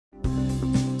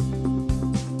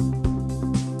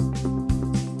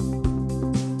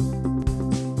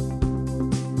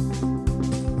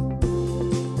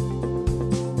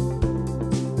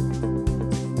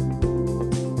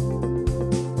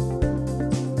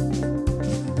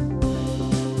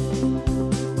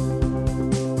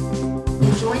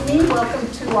welcome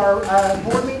to our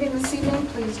board meeting this evening.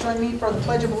 Please join me for the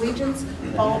Pledge of Allegiance,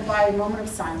 followed by a moment of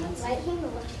silence.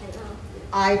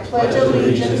 I pledge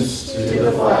allegiance to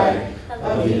the flag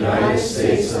of the United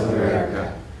States of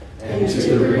America and to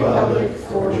the republic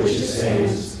for which it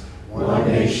stands, one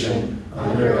nation,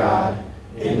 under God,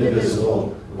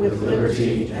 indivisible, with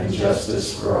liberty and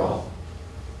justice for all.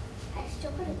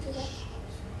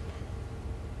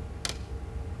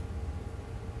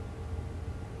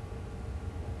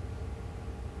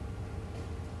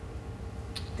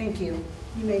 Thank you.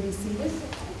 You may be seated.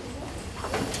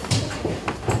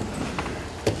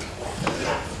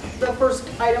 The first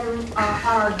item on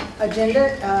our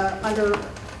agenda under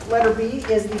letter B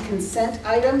is the consent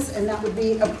items, and that would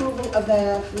be approval of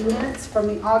the minutes from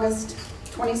the August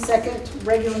 22nd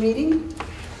regular meeting,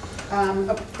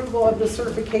 approval of the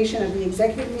certification of the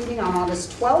executive meeting on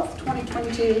August 12th,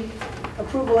 2022,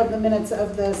 approval of the minutes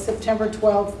of the September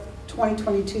 12th,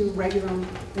 2022 regular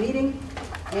meeting,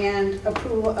 and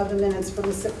approval of the minutes from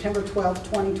the September 12th,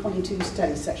 2022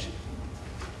 study session.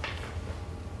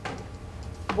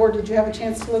 Board, did you have a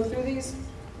chance to look through these?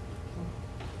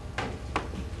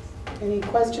 Any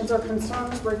questions or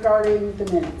concerns regarding the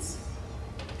minutes?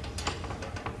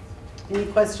 Any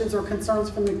questions or concerns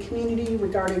from the community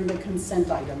regarding the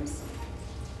consent items?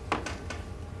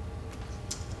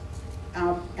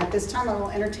 At this time, I will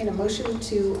entertain a motion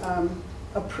to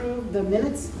approve the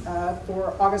minutes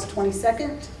for August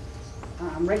 22nd,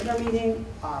 regular meeting,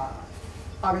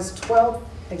 August 12th,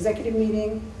 executive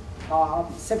meeting,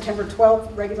 September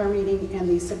 12th, regular meeting, and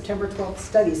the September 12th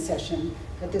study session.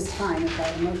 At this time, if I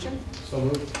have a motion. So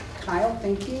moved. Kyle,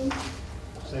 thank you.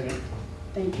 Second.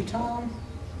 Thank you, Tom.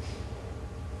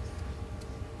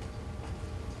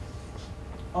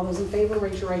 All those in favor,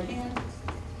 raise your right hand.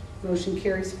 Motion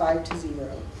carries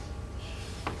 5-0.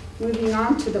 Moving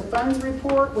on to the funds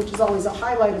report, which is always a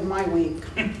highlight of my week.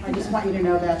 I just want you to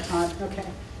know that, Todd. Okay.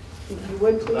 If you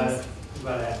would, please.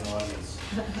 Glad to have an audience.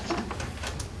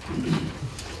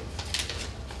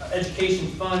 Education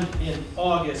fund in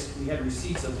August, we had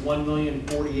receipts of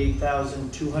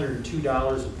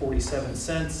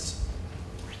 $1,048,202.47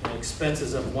 and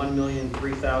expenses of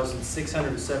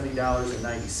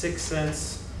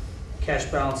 $1,003,670.96. Cash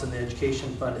balance in the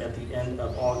education fund at the end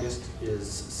of August is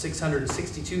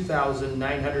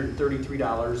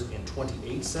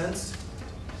 $662,933.28.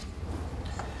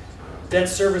 Debt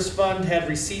service fund had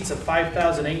receipts of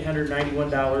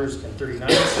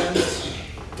 $5,891.39.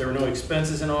 There were no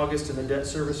expenses in August in the debt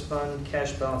service fund.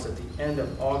 Cash balance at the end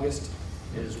of August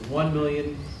is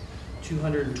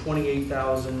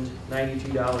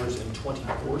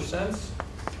 $1,228,092.24.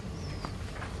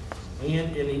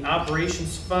 And in the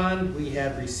operations fund, we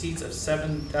had receipts of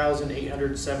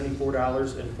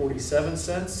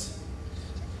 $7,874.47.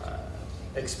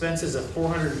 Expenses of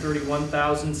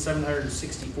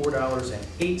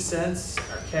 $431,764.08.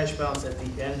 Our cash balance at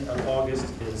the end of August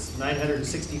is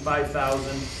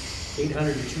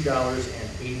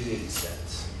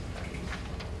 $965,802.88.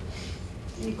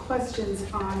 Any questions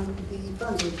on the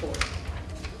funds report?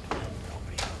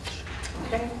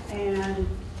 Okay, and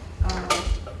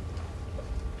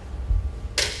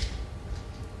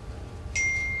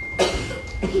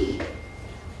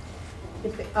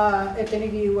if any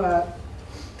of you,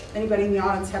 anybody in the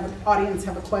audience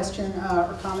have a question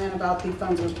or comment about the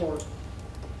funds report?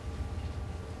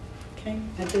 Okay,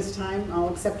 at this time, I'll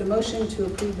accept a motion to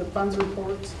approve the funds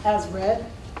report as read.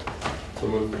 So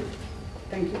moved.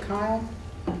 Thank you, Kyle.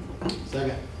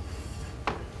 Second.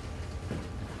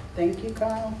 Thank you,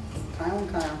 Kyle. Kyle and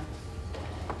Kyle.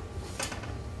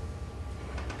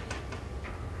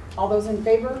 All those in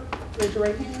favor, raise your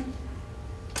right hand.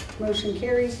 Motion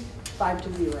carries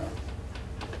 5-0.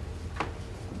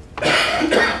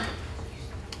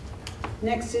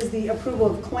 Next is the approval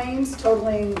of claims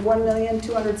totaling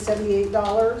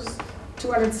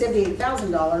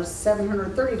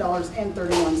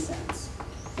 $278,730.31.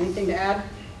 Anything to add?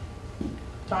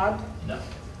 Todd? No.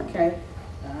 Okay.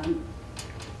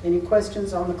 Any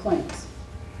questions on the claims?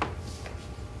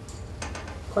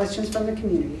 Questions from the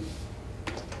community?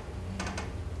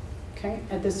 Okay,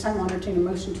 at this time, I'll entertain a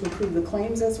motion to approve the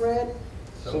claims as read.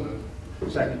 So moved.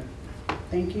 Second.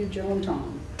 Thank you, Joe and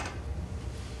Tom.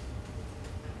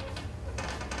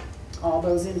 All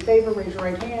those in favor, raise your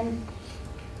right hand.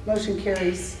 Motion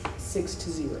carries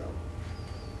 6-0.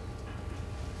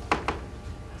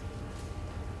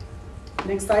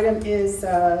 Next item is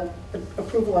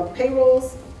approval of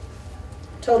payrolls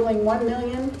totaling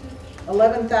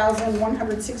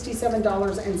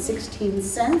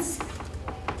 $1,011,167.16.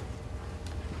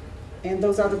 And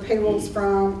those are the payrolls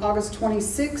from August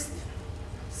 26th,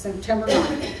 September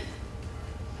 9th.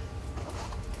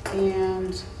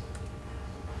 and,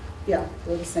 yeah,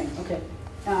 they're the same, okay.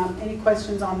 Any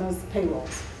questions on those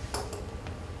payrolls?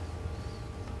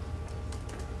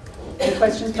 Any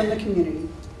questions from the community?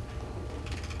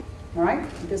 All right,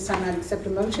 at this time I'd accept a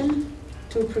motion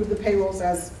to approve the payrolls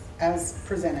as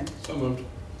presented. So moved.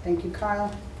 Thank you,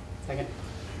 Kyle. Second.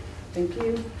 Thank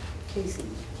you, Casey.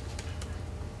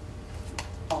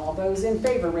 All those in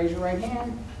favor, raise your right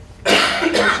hand.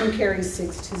 Motion carries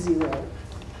 6-0.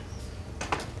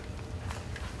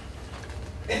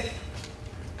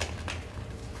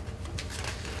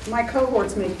 My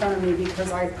cohorts make fun of me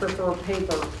because I prefer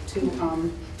paper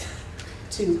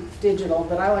to digital,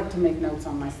 but I like to make notes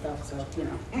on my stuff, so, you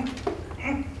know.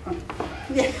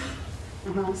 Yeah.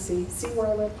 See where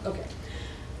I live? Okay.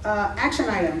 Action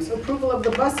items, approval of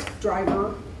the bus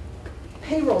driver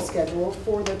payroll schedule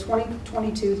for the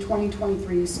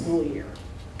 2022-2023 school year.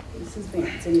 Mrs.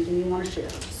 Vance, anything you want to share?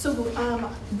 So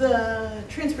the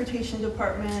transportation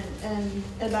department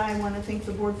and I want to thank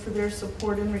the board for their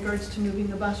support in regards to moving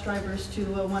the bus drivers to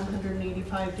a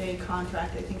 185-day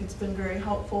contract. I think it's been very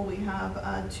helpful. We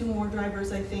have 2 more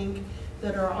drivers, I think,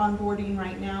 that are onboarding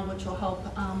right now, which will help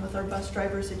with our bus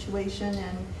driver situation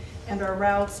and our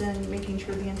routes and making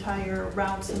sure the entire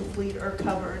routes and fleet are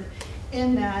covered.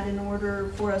 In that, in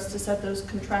order for us to set those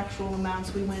contractual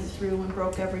amounts, we went through and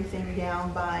broke everything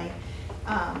down by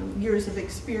years of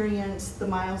experience, the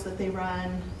miles that they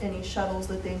run, any shuttles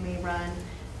that they may run.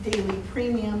 Daily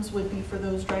premiums would be for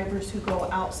those drivers who go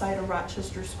outside of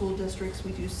Rochester school districts.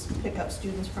 We do pick up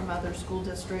students from other school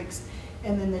districts,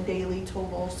 and then the daily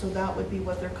total. So that would be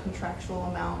what their contractual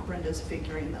amount, Brenda's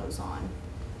figuring those on.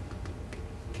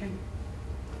 Okay.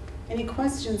 Any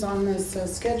questions on this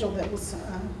schedule that was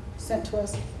sent to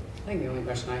us? I think the only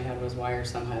question I had was why are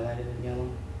some highlighted in yellow?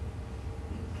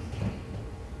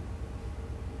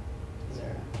 Is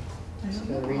there I don't Good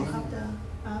know, I'll reason. have to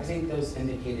I ask. think those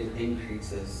indicated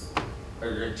increases or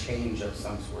a change of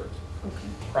some sort Okay.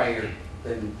 prior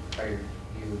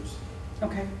years.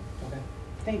 Okay, okay?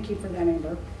 thank you for that,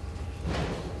 Amber.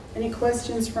 Any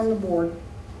questions from the board?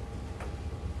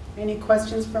 Any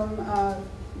questions from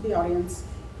the audience?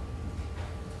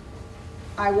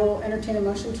 I will entertain a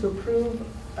motion to approve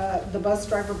the bus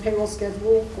driver payroll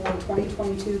schedule for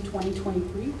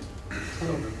 2022-2023.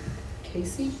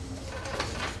 Casey?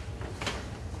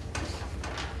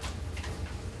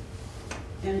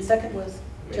 And second was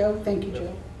Joe. Thank you,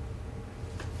 Joe.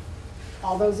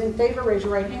 All those in favor, raise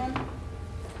your right hand.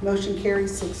 Motion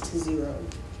carries 6-0.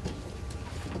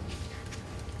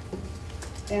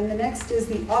 And the next is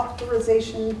the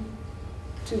authorization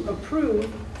to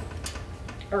approve,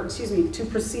 or excuse me, to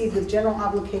proceed with general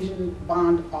obligation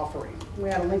bond offering. We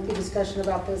had a lengthy discussion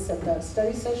about this at the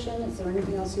study session. Is there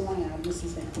anything else you want to add,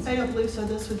 Mrs. Vance? I don't believe so.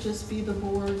 This would just be the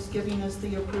board's giving us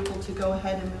the approval to go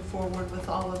ahead and move forward with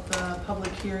all of the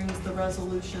public hearings, the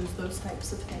resolutions, those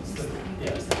types of things. Yeah,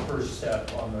 it's the first step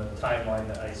on the timeline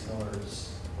that Ice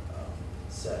Miller's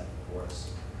set for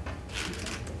us.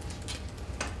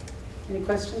 Any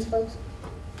questions, folks?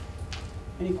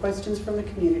 Any questions from the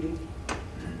community?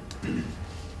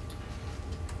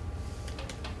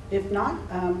 If not,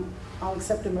 I'll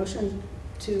accept a motion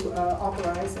to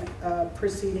authorize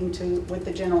proceeding with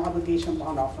the general obligation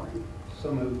bond offering.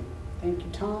 So moved. Thank you,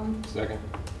 Tom. Second.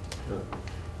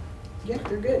 Yeah,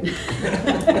 you're good.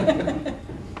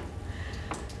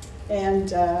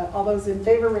 And all those in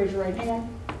favor, raise your right hand.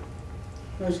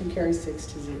 Motion carries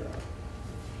 6-0.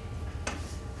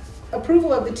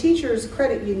 Approval of the Teachers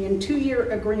Credit Union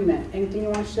 2-year agreement. Anything you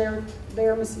want to share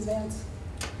there, Mrs. Vance?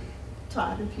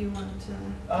 Todd, if you want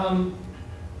to.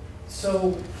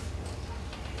 So,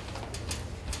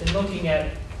 in looking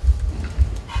at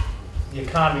the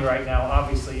economy right now,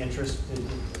 obviously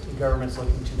the government's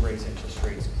looking to raise interest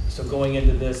rates. So going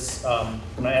into this,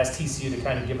 when I asked TCU to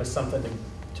kind of give us something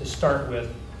to start with,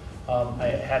 I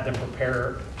had them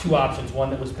prepare 2 options, one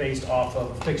that was based off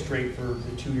of a fixed rate for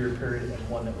the 2-year period and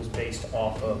one that was based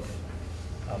off of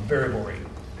variable rate.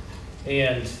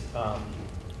 And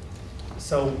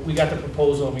so we got the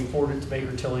proposal and we forwarded it to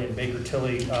Baker Tilly, and Baker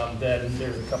Tilly, then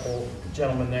there's a couple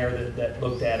gentlemen there that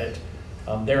looked at it.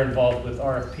 They're involved with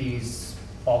RFPs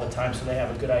all the time, so they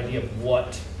have a good idea of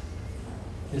what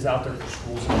is out there for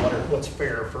schools and what's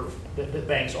fair for that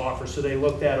banks offer. So they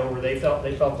looked that over. They felt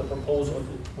the proposal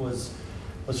was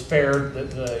fair.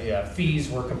 That the fees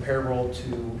were comparable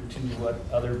to what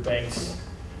other banks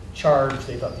charge.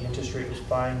 They thought the interest rate was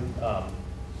fine.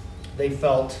 They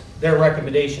felt their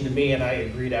recommendation to me, and I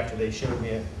agreed after they showed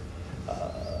me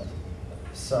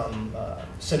some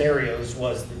scenarios,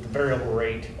 was that the variable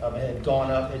rate had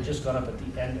gone up. It had just gone up at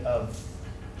the end of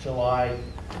July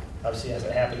Obviously, it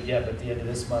hasn't happened yet, but at the end of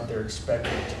this month, they're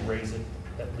expected to raise it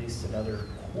at least another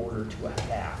quarter to a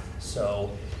half. So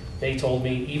they told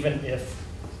me even if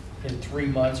in 3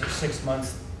 months or 6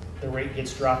 months, the rate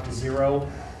gets dropped to zero,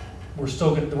 we're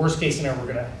still gonna, the worst case scenario, we're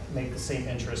gonna make the same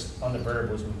interest on the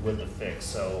variables we would the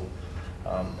fixed. So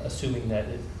assuming that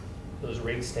those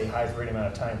rates stay high for any amount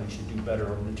of time, we should do better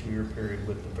over the 2-year period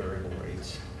with the variable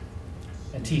rates.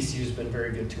 And TCU's been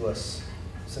very good to us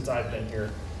since I've been here.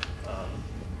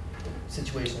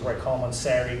 Situations where I call them on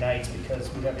Saturday nights because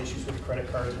we have issues with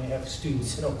credit cards and we have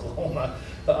students in Oklahoma.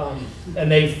 And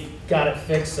they've got it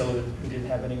fixed so that we didn't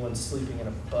have anyone sleeping in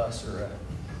a bus or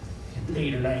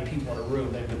 8 or 9 people in a room.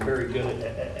 They've been very good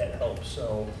at help.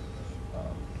 So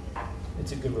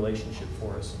it's a good relationship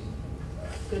for us.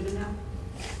 Good to know.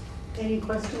 Any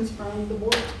questions from the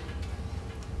board?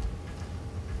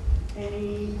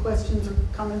 Any questions or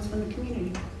comments from the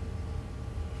community?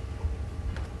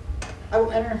 I will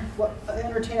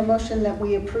entertain a motion that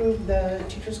we approve the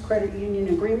Teachers Credit Union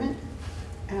Agreement,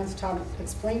 as Todd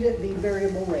explained it, the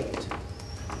variable rate.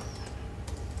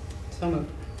 So moved.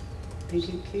 Thank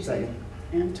you, Casey Second.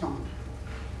 and Tom.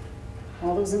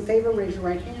 All those in favor, raise your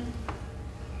right hand.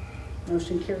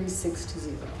 Motion carries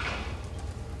 6-0.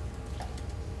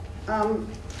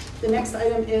 The next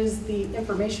item is the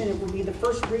information. It will be the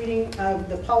first reading of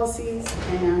the policies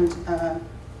and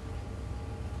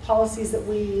policies that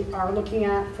we are looking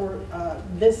at for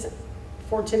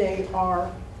for today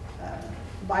are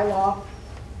bylaw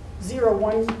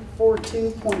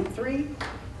 0142.3,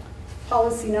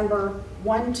 policy number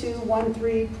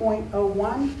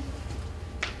 1213.01,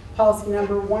 policy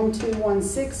number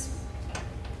 1216,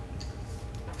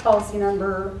 policy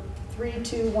number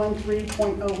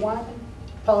 3213.01,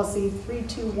 policy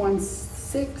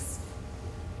 3216,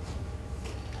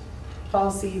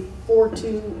 policy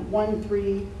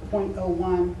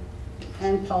 4213.01,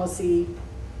 and policy,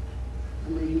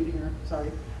 I'm reading it here,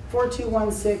 sorry,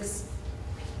 4216,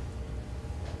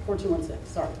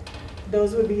 sorry.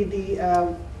 Those would be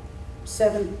the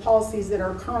 7 policies that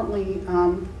are currently,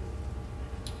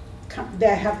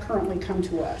 that have currently come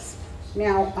to us.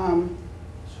 Now,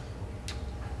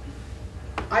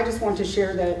 I just want to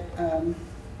share that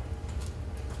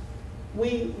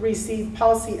we receive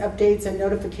policy updates and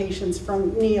notifications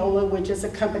from Neola, which is a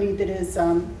company that is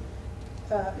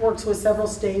works with several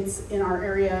states in our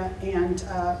area, and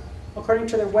according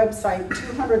to their website,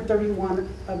 231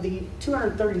 of the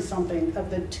 230-something of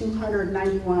the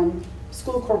 291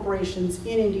 school corporations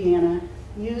in Indiana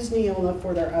use Neola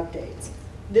for their updates.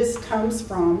 This comes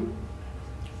from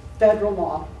federal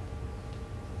law,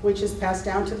 which is passed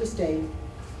down to the state,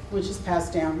 which is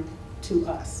passed down to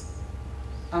us.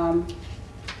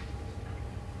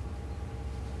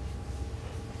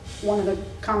 One of the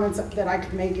comments that I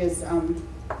could make is, I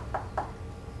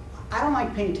don't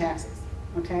like paying taxes,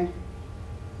 okay?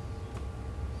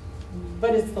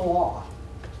 But it's the law.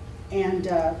 And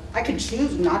I could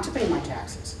choose not to pay my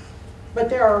taxes. But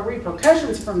there are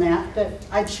repercussions from that that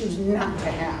I choose not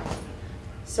to have.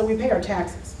 So we pay our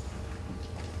taxes.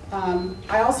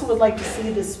 I also would like to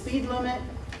see the speed limit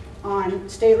on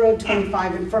State Road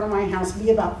 25 in front of my house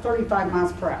be about 35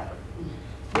 miles per hour.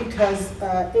 Because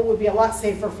it would be a lot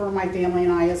safer for my family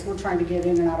and I as we're trying to get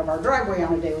in and out of our driveway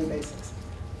on a daily basis.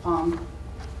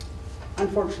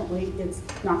 Unfortunately, it's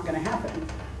not going to happen.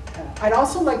 I'd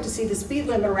also like to see the speed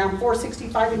limit around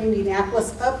 465 in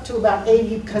Indianapolis up to about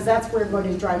 80 because that's where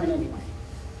everybody's driving anyway.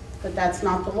 But that's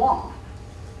not the law.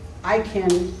 I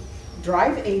can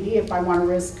drive 80 if I want to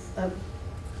risk a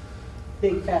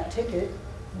big fat ticket,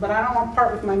 but I don't want to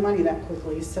part with my money that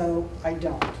quickly, so I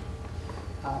don't.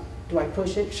 Do I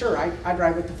push it? Sure, I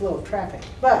drive with the flow of traffic,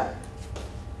 but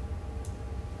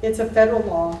it's a federal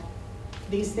law.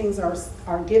 These things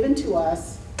are given to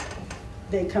us.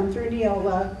 They come through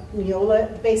Neola.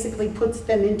 Neola basically puts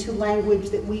them into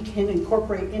language that we can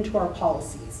incorporate into our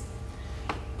policies.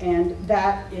 And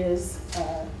that is,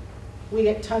 we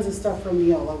get tons of stuff from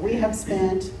Neola. We have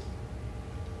spent,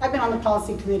 I've been on the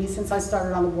policy committee since I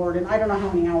started on the board, and I don't know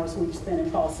how many hours we've spent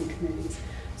in policy committees.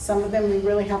 Some of them we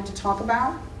really have to talk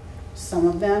about. Some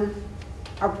of them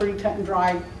are pretty cut and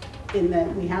dry in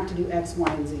that we have to do X,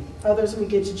 Y, and Z. Others we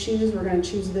get to choose. We're going to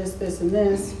choose this, this, and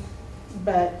this.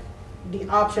 But the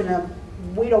option of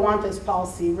we don't want this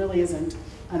policy really isn't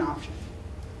an option.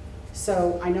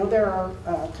 So I know there are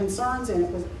concerns, and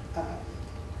it was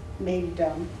made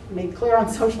clear on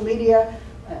social media.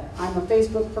 I'm a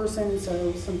Facebook person,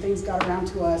 so some things got around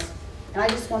to us. And I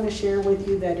just wanted to share with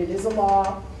you that it is a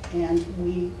law, and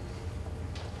we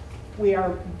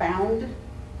are bound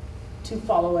to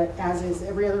follow it, as is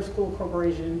every other school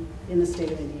corporation in the state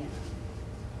of Indiana.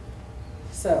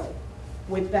 So,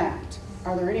 with that,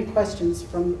 are there any questions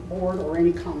from the board or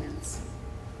any comments?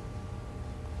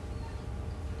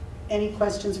 Any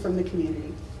questions from the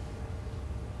community?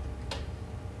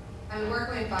 I mean, where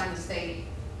can we find the state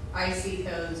IC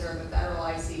codes or the federal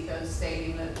IC codes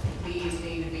stating that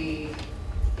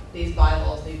these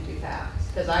bylaws need to be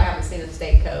passed? Because I haven't seen a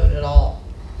state code at all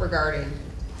regarding.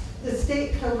 The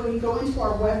state code, when you go into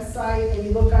our website and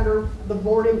you look under the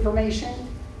board information,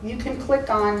 you can click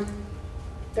on,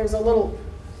 there's a little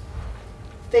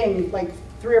thing, like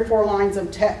 3 or 4 lines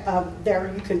of text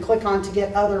there you can click on to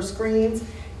get other screens.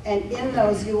 And in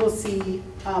those you will see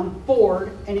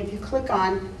board, and if you click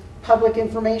on public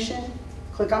information,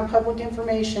 click on public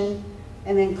information,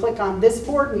 and then click on this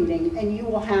board meeting, and you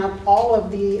will have all of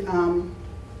the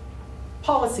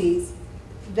policies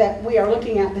that we are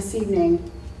looking at this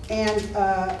evening. And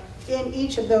in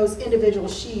each of those individual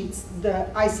sheets, the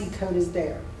IC code is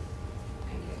there.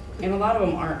 And a lot of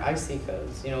them aren't IC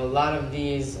codes. You know, a lot of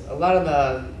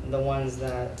the ones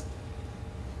that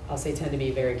I'll say tend to be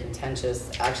very contentious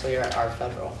actually are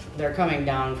federal. They're coming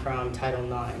down from Title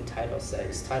IX, Title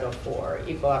VI, Title IV,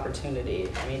 equal opportunity.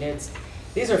 I mean,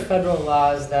 these are federal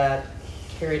laws that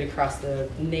carried across the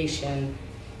nation,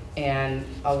 and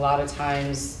a lot of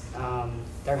times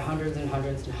they're hundreds and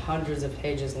hundreds and hundreds of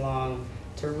pages long.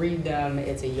 To read them,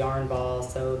 it's a yarn ball,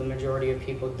 so the majority of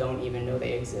people don't even know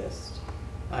they exist,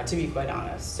 to be quite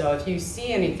honest. So if you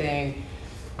see anything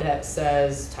that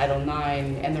says Title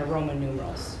IX and they're Roman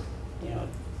numerals, you know,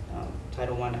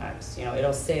 Title IX, you know,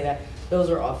 it'll say that those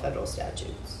are all federal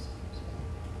statutes.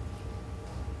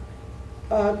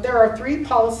 There are 3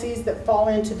 policies that fall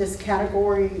into this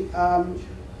category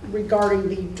regarding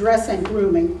the dress and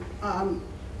grooming.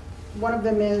 One of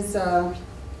them is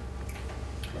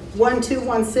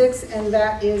 1216, and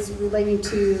that is relating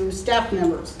to staff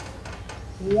members.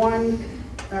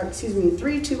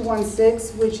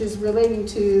 3216, which is relating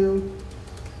to,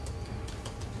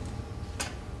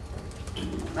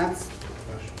 that's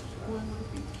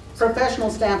professional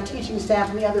staff, teaching staff,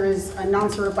 and the other is a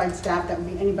non-certified staff. That would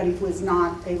be anybody who is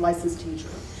not a licensed teacher.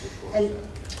 And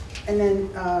then,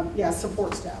 yeah,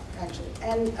 support staff, actually.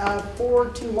 And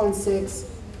 4216,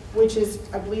 which is,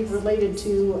 I believe, related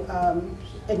to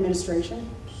administration.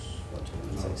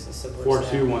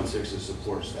 4216 is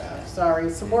support staff. Sorry,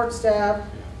 support staff.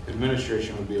 Yeah.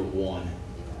 Administration would be a 1.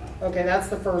 Okay, that's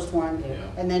the first one. Yeah.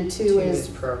 And then 2 Two is,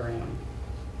 program.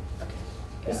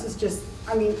 this is just,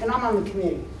 I mean, and I'm on the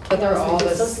committee. But they're all So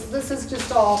this- this is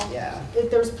just all, Yeah.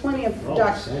 there's plenty of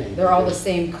They're all the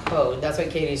same code. That's what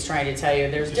Katie's trying to tell you.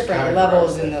 There's Just different categorize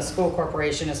levels it. in the school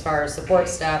corporation as far as support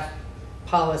staff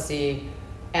policy,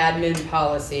 admin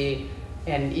policy,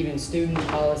 and even student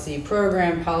policy,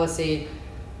 program policy.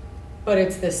 But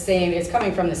it's the same, it's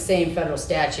coming from the same federal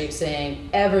statute saying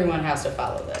everyone has to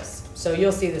follow this. So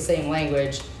you'll see the same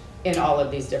language in all of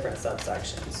these different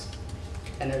subsections.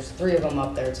 And there's 3 of them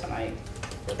up there tonight.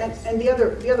 and the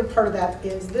other part of that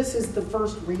is this is the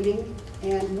first reading,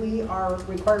 and we are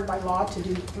required by law to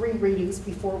do 3 readings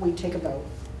before we take a vote.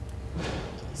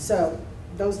 So,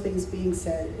 those things being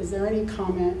said, is there any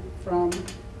comment from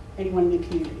anyone in the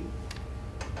community?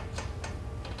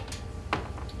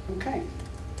 Okay,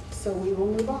 so we will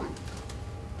move on.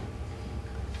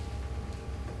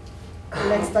 The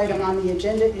next item on the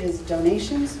agenda is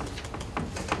donations.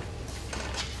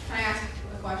 Can I ask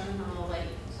a question? I'm a little late,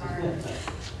 sorry.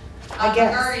 I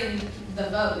guess. Regarding the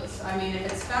votes, I mean, if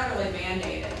it's federally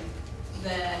mandated,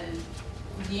 then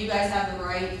do you guys have the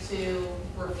right to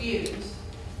refuse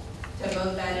to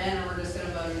vote that in, or we're just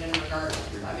gonna vote it in regardless?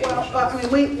 I mean, Well, I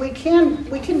mean, we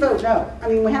can vote no. I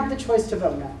mean, we have the choice to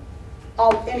vote no,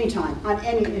 anytime, on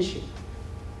any issue.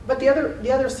 But the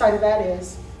other side of that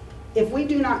is, if we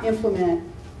do not implement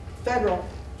federal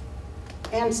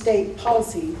and state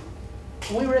policy,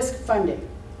 we risk funding.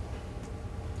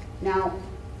 Now,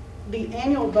 the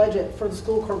annual budget for the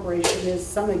school corporation is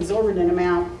some exorbitant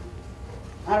amount.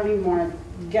 I don't even want to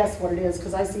guess what it is,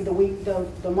 because I see the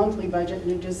monthly budget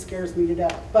and it just scares me to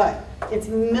death. But it's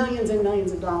millions and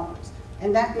millions of dollars.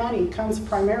 And that money comes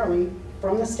primarily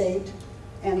from the state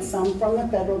and some from the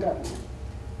federal government.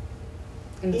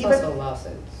 And it's Even- also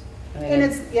lawsuits. I mean, And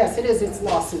it's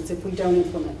lawsuits if we don't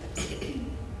implement this.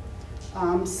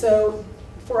 So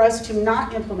for us to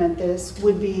not implement this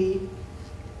would be,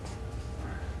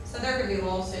 So there could be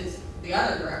lawsuits the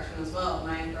other direction as well, am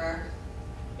I correct?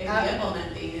 If you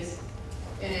implement these,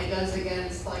 and it goes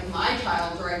against like my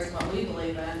child's rights and what we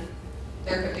believe in,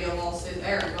 there could be a lawsuit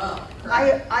there as well,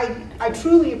 correct? I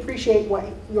truly appreciate what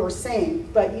you're saying,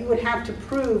 but you would have to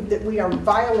prove that we are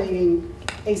violating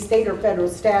a state or federal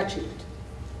statute.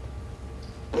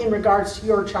 in regards to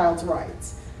your child's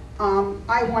rights.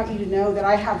 I want you to know that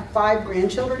I have 5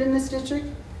 grandchildren in this district,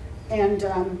 and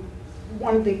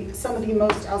some of the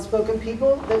most outspoken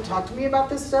people that talk to me about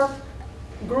this stuff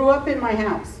grew up in my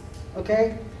house,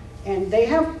 okay? And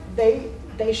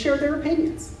they share their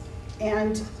opinions,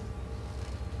 and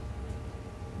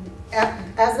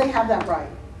as they have that right,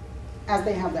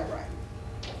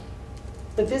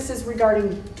 But this is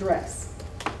regarding dress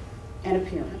and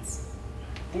appearance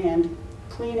and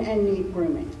clean and neat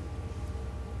grooming.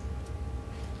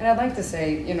 And I'd like to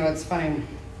say, you know, it's funny,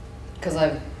 because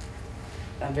I'm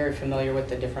very familiar with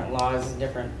the different laws and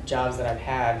different jobs that I've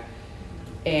had.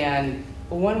 And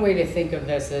one way to think of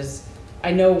this is,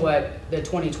 I know what the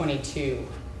 2022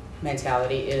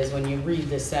 mentality is when you read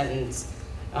this sentence,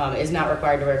 is not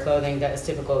required to wear clothing that is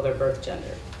typical of their birth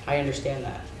gender. I understand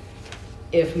that.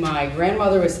 If my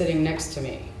grandmother was sitting next to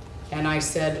me and I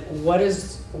said, what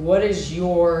is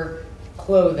your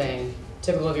clothing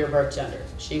typical of your birth gender?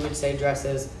 She would say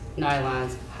dresses,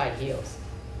 nylons, high heels.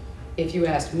 If you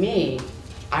asked me,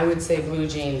 I would say blue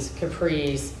jeans,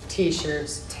 capris,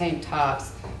 t-shirts, tank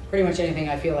tops, pretty much anything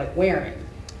I feel like wearing.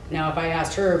 Now, if I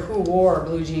asked her who wore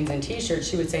blue jeans and t-shirts,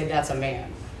 she would say that's a man.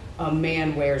 A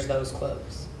man wears those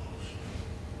clothes.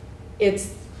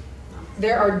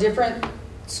 There are different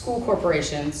school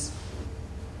corporations,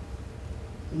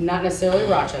 not necessarily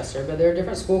Rochester, but there are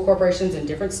different school corporations in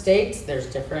different states. There's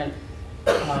different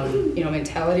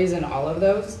mentalities in all of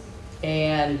those.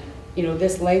 And, you know,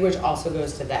 this language also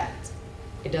goes to that.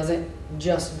 It doesn't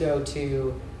just go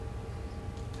to,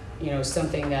 you know,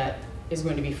 something that is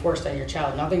going to be forced on your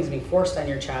child. Nothing's being forced on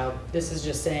your child. This is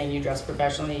just saying you dress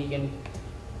professionally, you can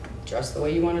dress the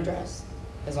way you want to dress,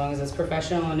 as long as it's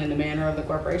professional and in the manner of the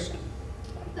corporation.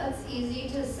 That's easy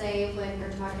to say when you're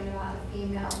talking about a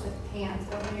female with pants,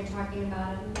 but when you're talking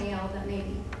about a male that may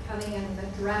be coming in with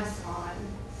a dress on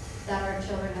that our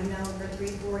children have known for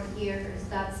 3-4 years,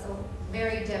 that's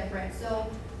very different.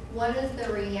 So what is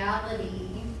the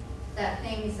reality that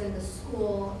things in the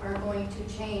school are going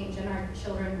to change and our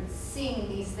children seeing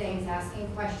these things, asking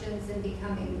questions and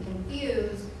becoming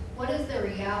confused? What is the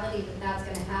reality that that's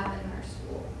going to happen in our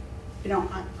school? You know,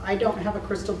 I don't have a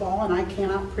crystal ball and I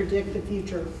cannot predict the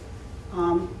future.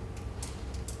 You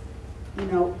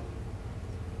know,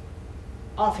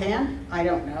 offhand, I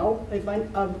don't know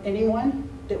of anyone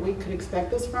that we could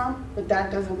expect this from, but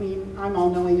that doesn't mean I'm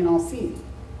all knowing and all seeing.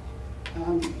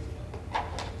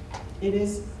 It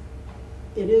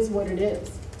is what it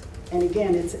is. And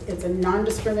again, it's a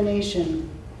non-discrimination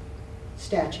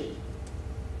statute.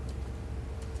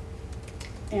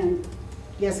 And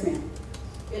yes, ma'am.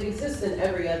 It exists in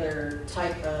every other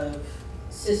type of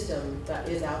system that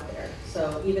is out there.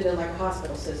 So even in like a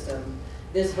hospital system,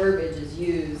 this verbiage is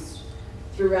used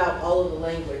throughout all of the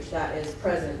language that is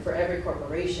present for every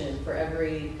corporation,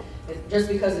 just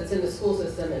because it's in the school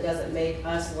system, it doesn't make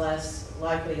us less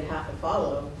likely to have to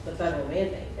follow the federal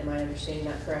mandate. Am I understanding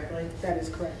that correctly? That is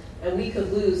correct. And we could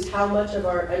lose how much of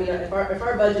our, if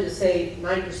our budget is say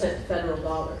 9% federal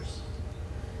dollars,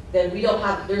 then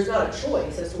there's not a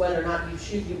choice as to whether or not we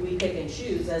pick and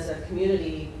choose as a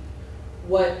community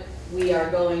what we are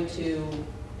going to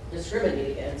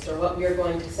discriminate against, or what we are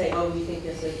going to say, oh, we think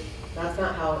this is, that's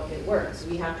not how it works.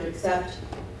 We have to accept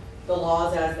the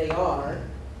laws as they are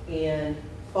and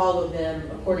follow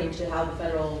them according to how the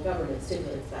federal government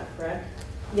stipulates that, correct?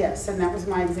 Yes, and that was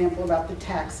my example about the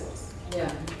taxes.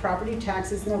 Yeah. Property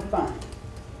tax is no fun.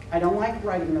 I don't like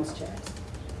writing those checks.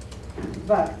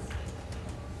 But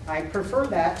I prefer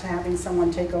that to having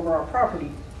someone take over our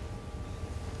property.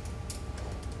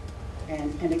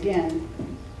 And again,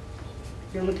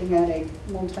 you're looking at a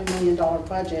multi-million-dollar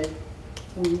budget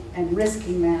and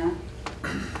risking that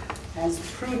as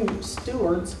prudent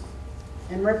stewards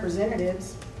and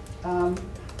representatives.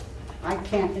 I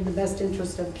can't, in the best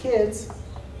interest of kids,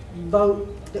 vote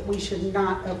that we should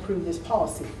not approve this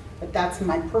policy. But that's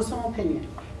my personal opinion.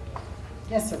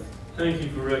 Yes, sir. Thank you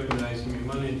for recognizing me.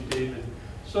 My name's David.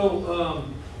 So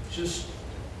just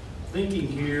thinking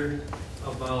here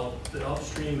about the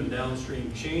upstream and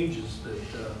downstream changes that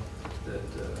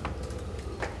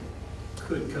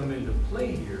could come into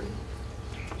play here.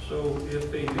 So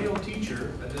if a male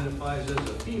teacher identifies as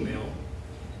a female,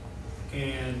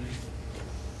 and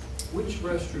which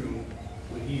restroom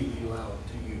would he be allowed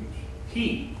to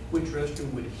use? Which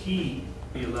restroom would he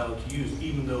be allowed to use,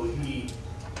 even though he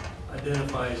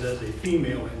identifies as a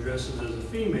female and dresses as a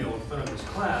female in front of his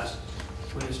class?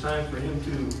 When it's time for him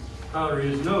to powder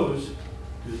his nose,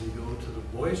 does he go to the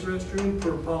boys' restroom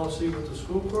per policy with the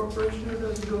school corporation, or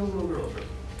does he go to the little girls'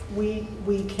 restroom?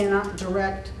 we cannot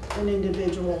direct an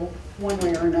individual one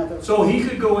way or another. So he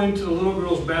could go into the little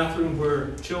girl's bathroom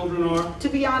where children are? To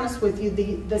be honest with you,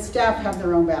 the staff have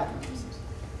their own bathrooms.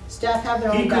 Staff have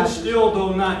their He own could bathrooms. still,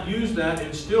 though, not use that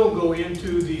and still go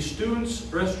into the student's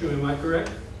restroom, am I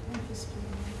correct?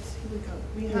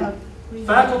 We have.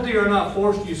 Faculty are not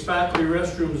forced to use faculty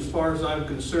restrooms as far as I'm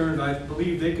concerned. I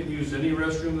believe they can use any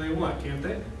restroom they want, can't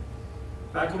they?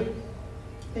 Faculty?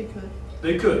 They could.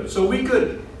 They could. So we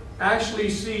could actually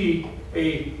see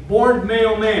a born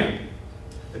male man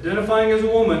identifying as a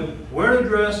woman, wearing a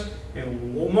dress,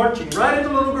 and marching right into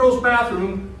the little girl's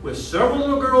bathroom with several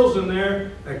little girls in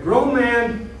there, a grown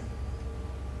man,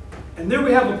 and there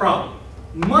we have a problem.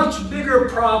 Much bigger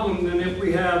problem than if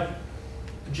we have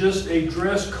just a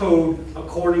dress code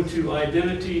according to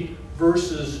identity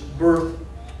versus birth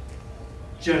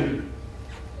gender.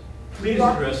 Please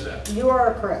address that. You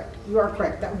are correct. You are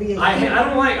correct. That would be a I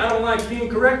don't like being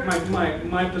correct.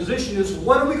 My position is,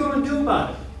 what are we going to do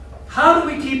about it? How do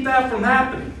we keep that from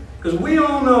happening? Because we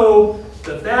all know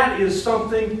that that is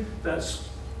something that's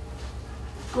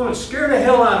going to scare the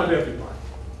hell out of everybody.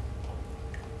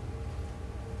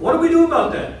 What do we do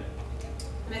about that?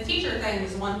 And the teacher thing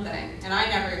is one thing, and I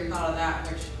never even thought of that,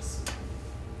 which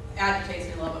agitates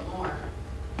me a little bit more.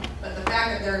 But the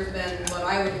fact that there's been what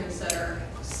I would consider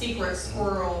secret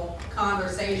squirrel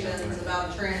conversations about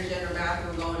a transgender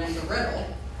bathroom going into Riddle,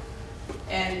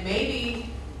 and maybe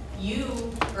you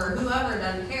or whoever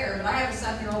doesn't care, but I have a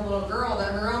 7-year-old little girl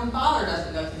that her own father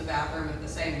doesn't go to the bathroom at the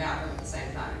same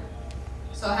time.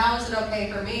 So how is it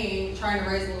okay for me, trying to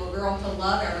raise a little girl, to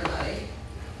love everybody,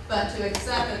 but to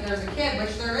accept that there's a kid,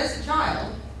 which there is a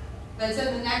child, that's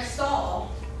in the next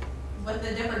stall with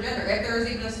a different gender, if there's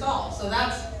even a stall. So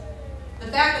that's the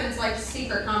fact that it's like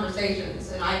secret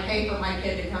conversations, and I pay for my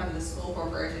kid to come to the school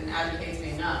corporation agitates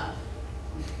me enough.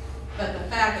 But the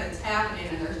fact that it's happening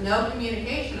and there's no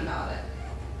communication about it.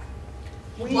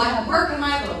 Where can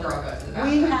my little girl go to the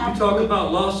bathroom? You talk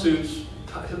about lawsuits,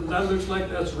 that looks like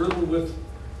that's riddled with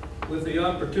the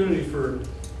opportunity for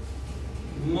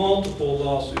multiple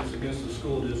lawsuits against the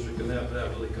school district, and that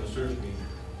really concerns me.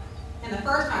 And the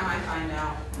first time I find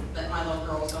out that my little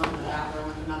girl's going to the bathroom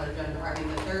with another gender, I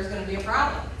mean, that there's going to be a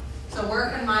problem. So where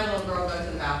can my little girl go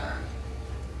to the bathroom?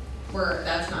 Where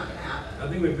that's not going to happen. I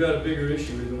think we've got a bigger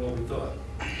issue than what we thought.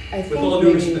 I With all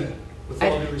due think respect, with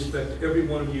all due respect to every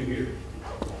one of you here,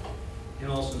 in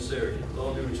all sincerity, with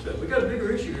all due respect, we got a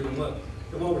bigger issue here than what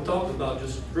we're talking about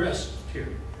just addressed here.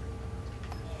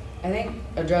 I think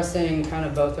addressing kind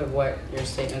of both of what your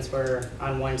statements were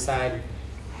on one side,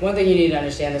 one thing you need to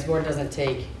understand, this board doesn't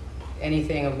take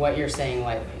anything of what you're saying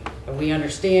lightly. We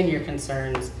understand your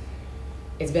concerns.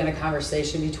 It's been a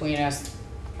conversation between us,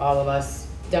 all of us,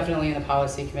 definitely in the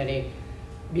policy committee,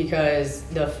 because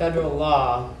the federal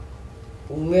law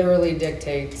literally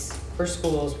dictates for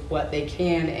schools what they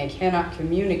can and cannot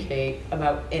communicate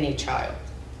about any child.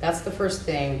 That's the first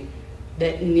thing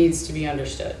that needs to be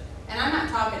understood. And I'm not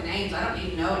talking names, I don't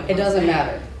even know anyone. It doesn't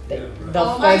matter. Yeah, right. The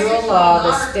Well, my federal 6-year-old law,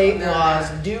 the daughter state from there,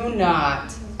 laws right? do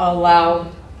not allow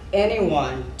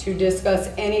anyone to discuss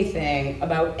anything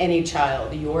about any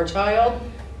child. Your child,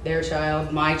 their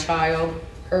child, my child,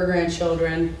 her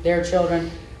grandchildren, their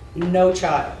children, no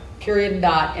child. Period,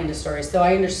 dot, end of story. So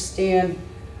I understand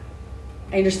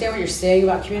what you're saying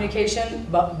about communication,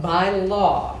 but by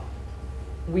law,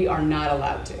 we are not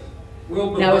allowed to.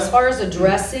 Well, Now, as far as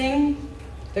addressing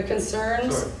the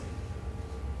concerns, Sorry.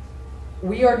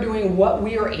 we are doing what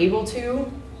we are able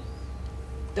to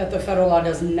that the federal law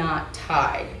does not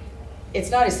tie. It's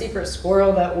not a secret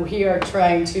squirrel that we are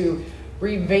trying to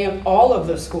revamp all of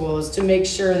the schools to make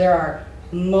sure there are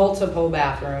multiple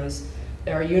bathrooms.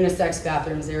 There are unisex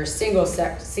bathrooms, there are single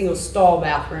stall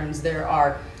bathrooms, there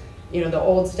are, the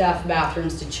old staff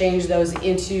bathrooms, to change those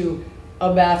into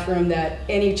a bathroom that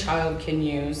any child can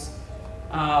use,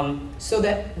 so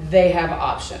that they have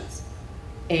options.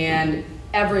 And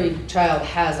every child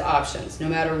has options, no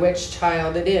matter which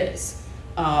child it is.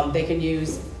 They can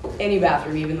use any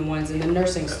bathroom, even the ones in the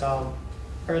nursing stall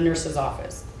or a nurse's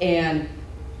office. And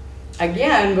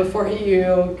again, before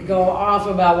you go off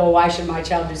about, well, why should my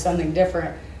child do something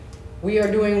different? We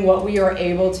are doing what we are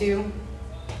able to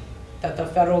that the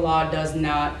federal law does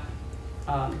not,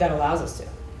 that allows us to.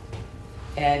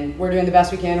 And we're doing the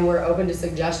best we can, and we're open to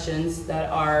suggestions that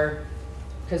are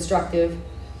constructive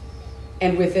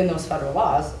and within those federal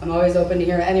laws. I'm always open to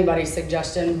hear anybody's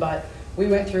suggestion, but we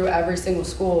went through every single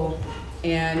school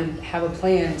and have a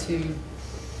plan to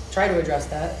try to address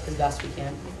that as best we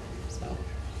can. So,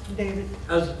 David?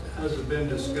 Has it been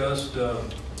discussed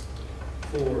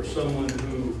for someone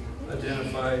who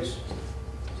identifies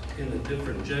in a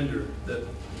different gender, that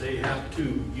they have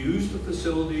to use the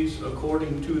facilities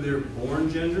according to their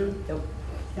born gender? Nope.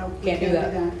 No, we Can't do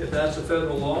that. If that's a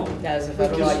federal law? That is a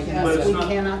federal law, you But cannot it's do Yes, we not-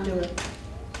 cannot do it.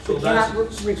 So We cannot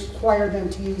that's, require them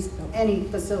to use any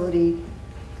facility.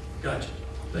 gotcha.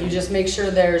 You just make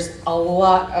sure there's a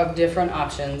lot of different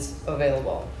options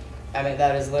available. I mean,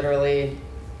 that is literally,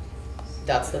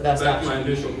 that's the best Back to my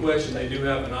option. initial question, they do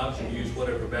have an option to use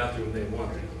whatever bathroom they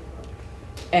want.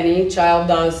 Any child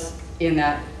does in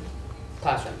that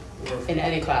classroom, Or in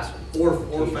any classroom. Or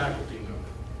faculty member.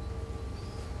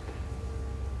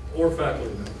 Or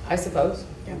faculty member. I suppose.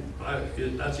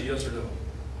 That's a yes or no.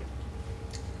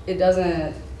 It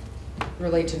doesn't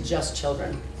relate to just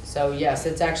children. So yes,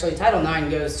 it's actually, Title IX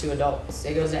goes to adults.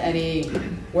 It goes to any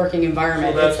working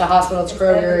environment. So It's the hospital, it's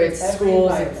Kroger, every- it's every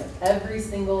schools. environment. Every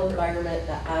single environment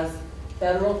that has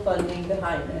federal funding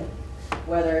behind it,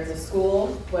 whether it's a school,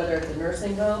 whether it's a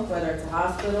nursing home, whether it's a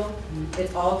hospital,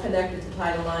 it's all connected to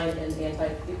Title IX and anti,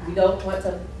 we don't want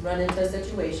to run into a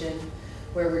situation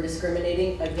where we're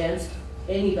discriminating against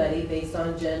anybody based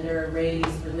on gender, race,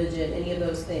 religion, any of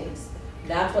those things.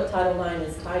 That's what Title IX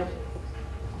is tied to.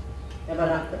 Am I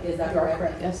not, is that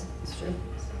correct? Yes, it's true.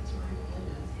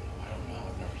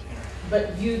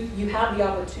 But you have the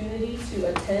opportunity to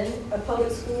attend a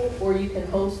public school, or you can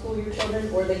homeschool your children,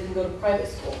 or they can go to private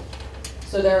school.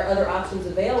 So there are other options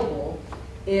available.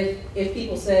 If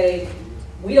people say,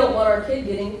 we don't want our kid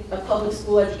getting a public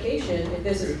school education, if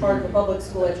this is part of a public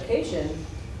school education,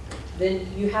 then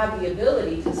you have the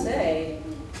ability to say,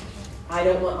 I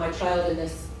don't want my child in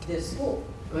this school.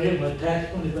 I get my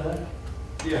tax money back.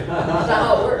 Yeah. That's not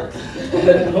how it works.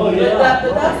 Oh, yeah.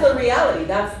 But that's the reality.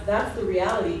 That's the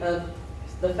reality of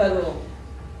the federal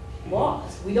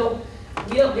laws. We don't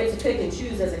get to pick and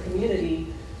choose as a community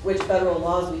which federal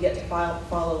laws we get to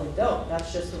follow and don't.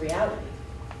 That's just the reality.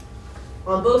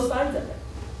 On both sides of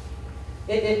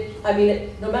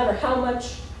it. No matter how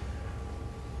much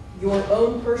your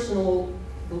own personal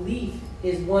belief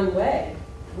is one way,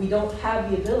 we don't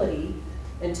have the ability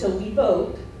until we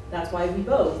vote. That's why we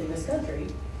vote in this country,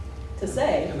 to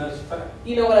say, And that's a fact.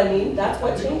 you know what I mean? That's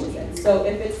what changes it. So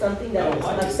if it's something that I don't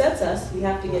like it. upsets us, we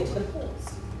have to get to the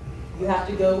polls. You have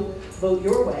to go vote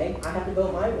your way, I have to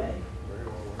vote my way.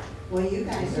 Well, you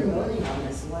guys are voting on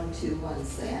this 121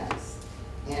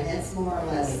 and it's more or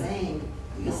less saying,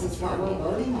 this is what we're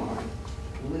voting on.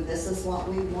 This is what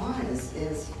we want,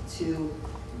 is to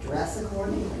dress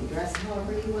accordingly, dress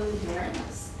however you want to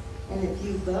dress. And if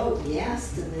you vote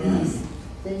yes to this,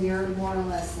 then you're more or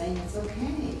less saying it's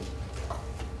okay.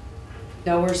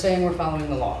 No, we're saying we're following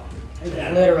the law,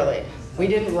 literally. We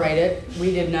didn't write it,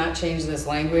 we did not change this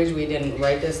language, we didn't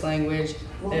write this language.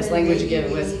 Well, This then language maybe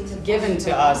we was need to given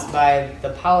to follow us the law. by the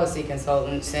policy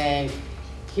consultant saying,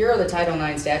 here are the Title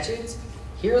IX statutes,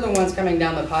 here are the ones coming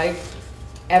down the pike,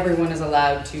 everyone is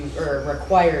allowed to, or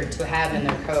required to have in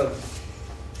their code.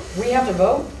 We have to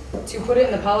vote to put it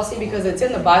in the policy because it's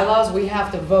in the bylaws, we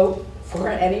have to vote for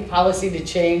any policy to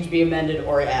change, be amended,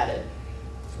 or added.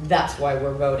 That's why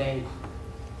we're voting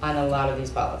on a lot of these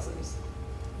policies.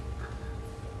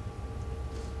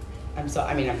 I'm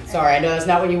sorry, I know that's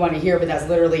not what you want to hear, but that's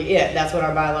literally it. That's what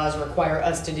our bylaws require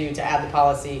us to do, to add the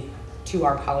policy to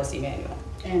our policy manual.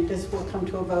 And this will come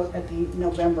to a vote at the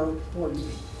November board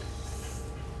meeting.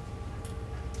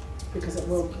 Because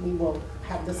we will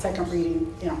have the second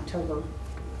reading in October,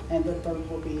 and the third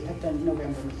will be at the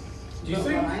November meeting. Do you But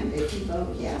think, if you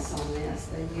vote yes on this,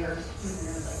 then you're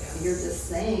just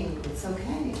saying it's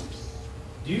okay.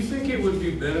 do you think it would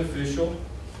be beneficial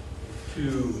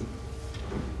to,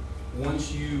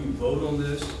 once you vote on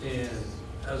this and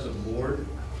as a board,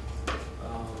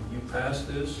 you pass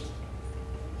this,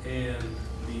 and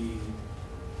the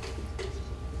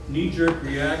knee-jerk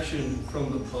reaction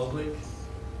from the public,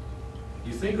 do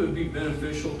you think it would be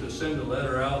beneficial to send a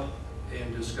letter out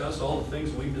and discuss all the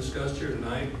things we've discussed here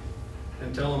tonight,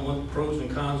 and tell them what the pros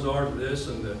and cons are to this,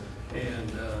 and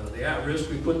the at-risk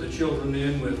we put the children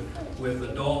in with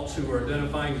adults who are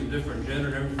identifying as a different gender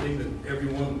and everything, that every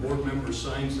one of the board members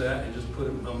signs that, and just put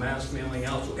a mass mailing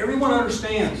out, so everyone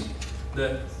understands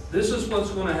that this is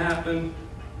what's going to happen,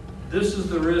 this is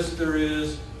the risk there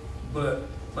is, but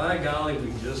by golly,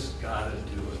 we just got to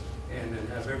do it, and then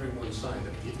have everyone sign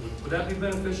it. Would that be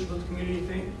beneficial to the community, you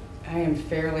think? I am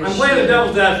fairly I'm playing the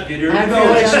devil's advocate here. I'm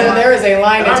fairly sure there is a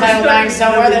line in I'm Title IX respecting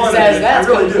somewhere every that one of says you. that's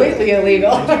I really do. completely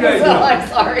illegal. You guys So do. I'm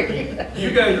sorry.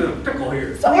 You guys are in a pickle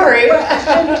here. Sorry.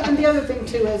 And the other thing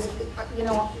too is, you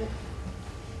know,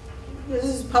 this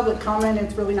is public comment,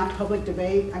 it's really not public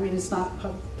debate. I mean, it's not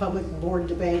public board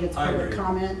debate, it's I public agree.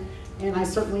 comment. And I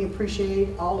certainly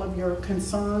appreciate all of your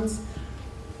concerns.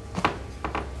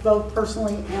 both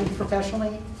personally and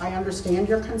professionally. I understand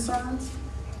your concerns,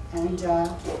 and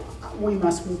we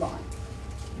must move on.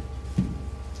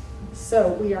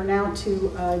 So we are now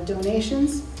to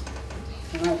donations.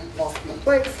 And I lost my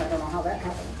place. I don't know how that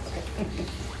happened.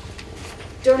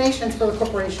 Donations for the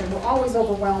corporation. We're always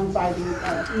overwhelmed by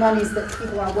the monies that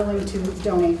people are willing to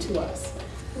donate to us.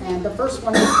 And the first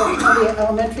one is for Columbia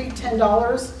Elementary,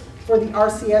 $10 for the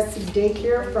RCSC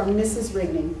daycare from Mrs.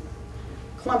 Rigney.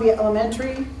 Columbia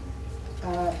Elementary,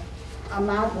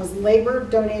 amount was labor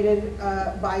donated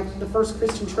by the First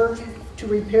Christian Church to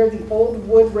repair the old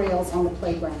wood rails on the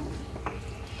playground.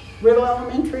 Riddle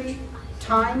Elementary,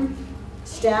 time,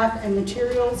 staff, and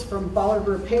materials from Ballard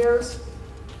Repairs,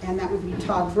 and that would be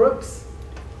Todd Brooks.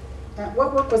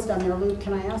 What work was done there, Luke,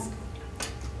 can I ask?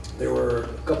 There were a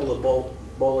couple of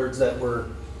bollards that were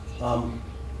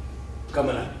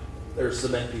coming out. They're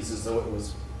cement pieces, so it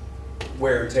was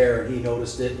wear and tear, and he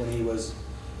noticed it when he was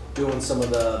doing some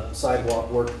of the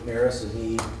sidewalk work near us, and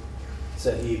he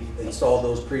said he installed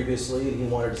those previously, and he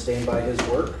wanted to stand by his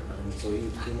work, and so he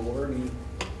came over and he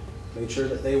made sure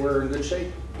that they were in good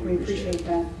shape. We appreciate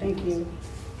that. Thank you.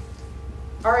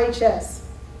 RHS,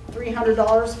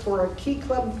 $300 for a Key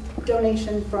Club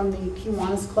donation from the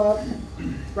Kiwanis Club.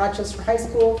 Rochester High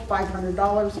School,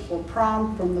 $500 for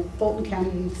prom from the Fulton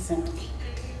County Youth Center.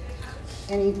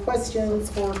 Any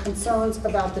questions or concerns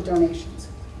about the donations?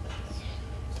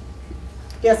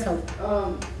 Yes, Hope.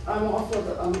 I'm also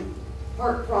the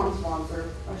park prom sponsor.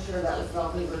 I share that with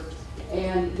South River.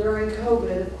 And during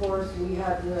COVID, of course, we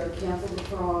had to cancel the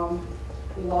prom.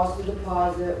 We lost the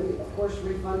deposit. We, of course,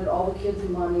 refunded all the kids'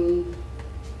 money.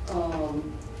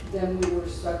 Then we were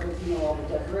stuck with, all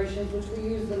the decorations, which we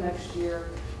used the next year.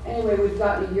 Anyway, we've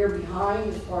gotten a year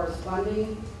behind as far as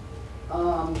funding.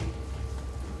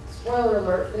 Spoiler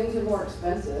alert, things are more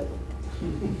expensive.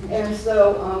 And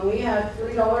so we had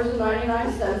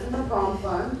 $3.99 in the prom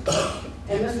fund.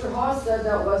 And Mr. Haas said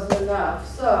that wasn't enough.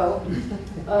 So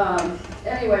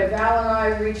anyway, Val and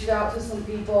I reached out to some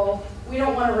people. We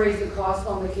don't want to raise the cost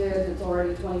on the kids. It's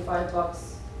already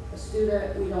 $25 a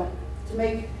student. We don't,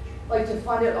 to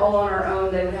fund it all on our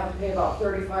own, they would have to pay about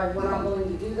 $35. We're not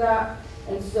willing to do that.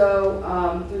 And so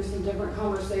through some different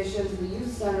conversations, the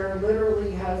youth center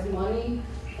literally has money.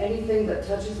 Anything that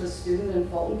touches a student in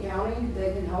Fulton County,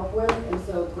 they can help with. And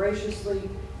so graciously,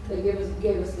 they gave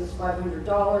us this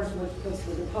 $500, which puts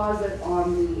the deposit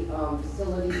on the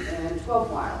facility in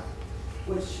 12 Mile,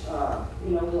 which,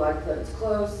 we like that it's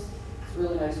close. It's a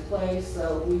really nice place.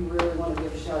 So we really want to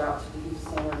give a shout out to the youth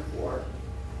center for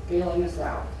bailing us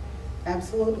out.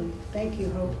 Absolutely. Thank you,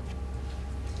 Hope.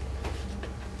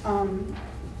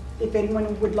 If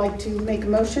anyone would like to make a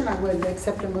motion, I would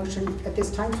accept a motion at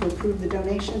this time to approve the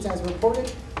donations as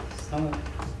reported.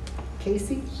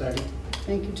 Casey? Second.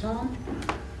 Thank you, Tom.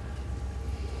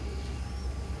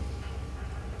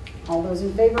 All those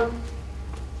in favor?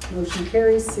 Motion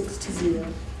carries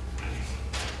 6-0.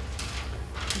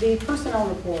 The personnel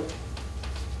report.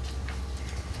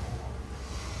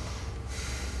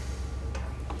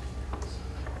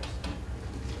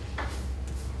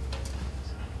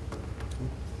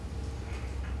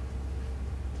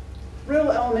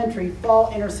 Riddle Elementary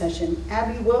Fall Intercession.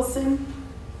 Abby Wilson,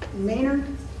 Maynard,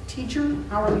 teacher,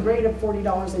 hourly rate of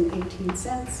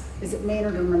 $40.18. Is it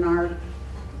Maynard or Menard?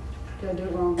 Did I do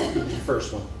it wrong?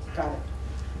 First one. Got it.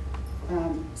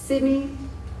 Sydney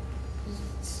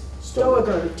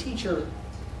Stoiger, teacher,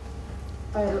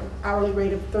 hourly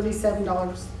rate of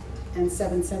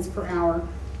 $37.07 per hour.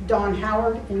 Dawn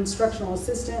Howard, instructional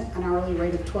assistant, an hourly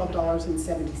rate of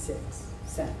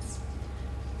 $12.76.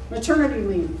 Maternity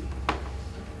leave.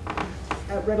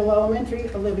 At Riddle Elementary,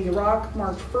 Olivia Rock,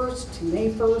 March 1st to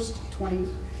May 1st,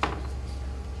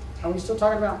 Are we still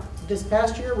talking about this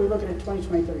past year? Or are we looking at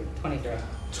 2023?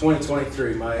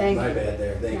 2023, my Thank you. bad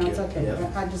there, thank No, you. it's okay.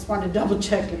 Yep. I just wanted to double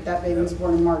check if that baby was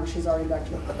born in March. She's already back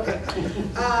to it. Okay.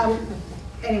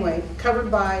 Anyway,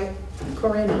 covered by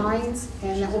Corinne Hines,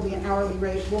 and that will be an hourly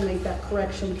rate. We'll make that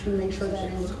correction to make sure that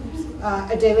is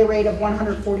a daily rate of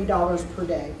 $140 per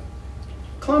day.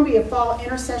 Columbia Fall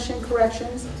Intercession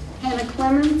Corrections, Hannah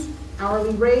Clemens,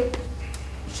 hourly rate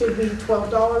should be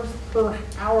 $12 per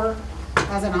hour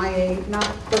as an IA, not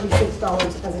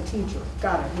 $36 as a teacher.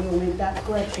 Got it. We will make that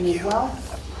correction as well.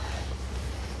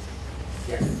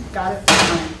 Yes. Got it.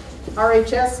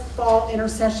 RHS Fall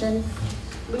Intercession,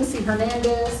 Lucy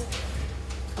Hernandez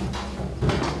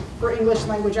for English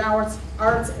Language Arts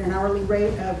at an hourly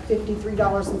rate of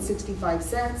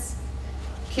 $53.65.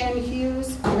 Ken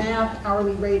Hughes, math,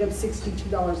 hourly rate of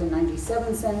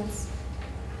 $62.97.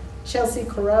 Chelsea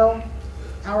Correll,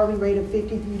 hourly rate of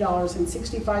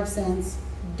 $53.65.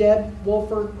 Deb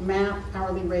Wolford, math,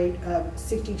 hourly rate of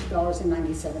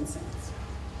 $62.97.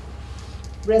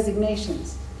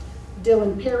 Resignations.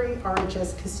 Dylan Perry,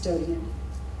 RHS custodian.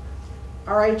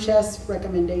 RHS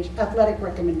recommendation, athletic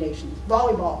recommendations.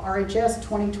 Volleyball, RHS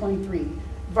 2023.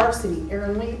 Varsity,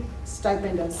 Aaron Lee,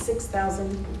 stipend of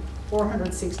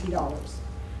 $6,460.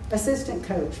 Assistant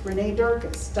coach, Renee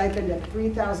Durkis, stipend of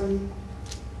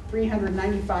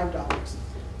 $3,395.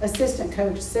 Assistant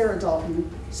coach, Sarah Dalton,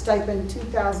 stipend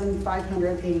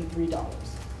 $2,583.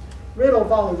 Riddle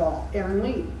volleyball, Aaron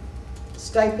Lee,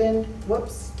 stipend,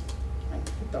 whoops, I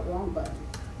hit the wrong button.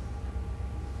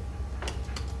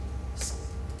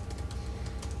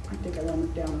 I think I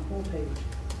went down the whole page.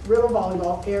 Riddle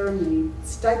volleyball, Aaron Lee,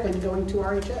 stipend going to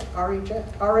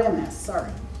RMS,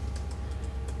 sorry.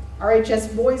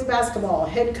 RHS boys basketball,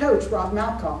 head coach Rob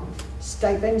Malcolm,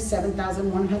 stipend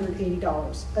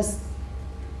 $7,180.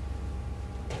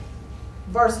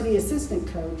 Varsity assistant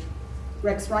coach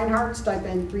Rex Reinhardt,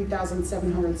 stipend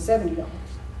 $3,770.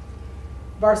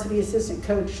 Varsity assistant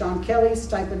coach Sean Kelly,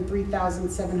 stipend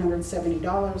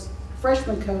 $3,770.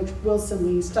 Freshman coach Wilson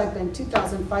Lee, stipend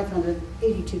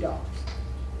 $2,582.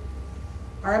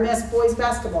 RMS boys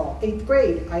basketball, 8th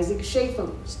grade, Isaac Schaefer,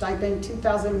 stipend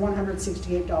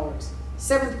 $2,168.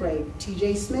 7th grade,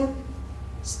 TJ Smith,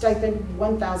 stipend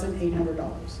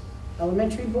 $1,800.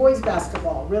 Elementary boys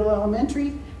basketball, Riddle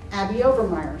Elementary, Abby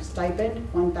Overmeyer, stipend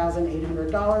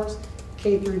 $1,800.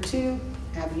 K through 2,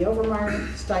 Abby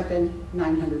Overmeyer, stipend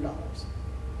 $900.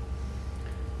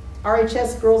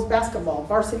 RHS girls basketball,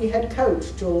 varsity head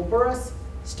coach Joel Burris,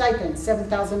 stipend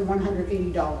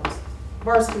 $7,180.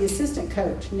 Varsity assistant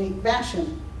coach Nate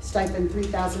Basham, stipend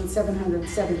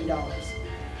 $3,770.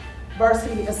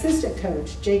 Varsity assistant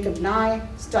coach Jacob Nye,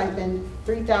 stipend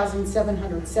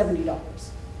 $3,770.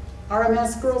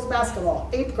 RMS girls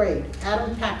basketball, 8th grade,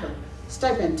 Adam Packer,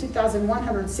 stipend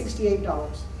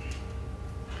 $2,168.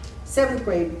 7th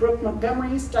grade, Brooke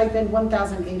Montgomery, stipend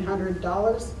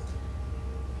 $1,800.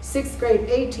 6th grade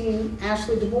A team,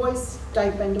 Ashley Du Bois,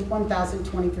 stipend of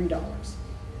 $1,023.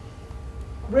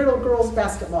 Riddle girls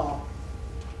basketball,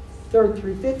 3rd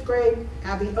through 5th grade,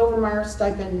 Abby Overmeyer,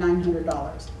 stipend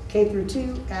 $900. K through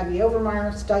 2, Abby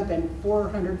Overmeyer, stipend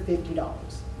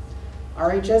 $450.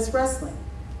 RHS wrestling,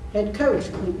 head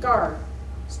coach Clint Gard,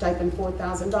 stipend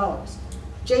 $4,000.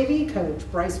 JV coach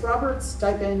Bryce Roberts,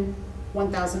 stipend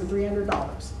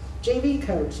 $1,300. JV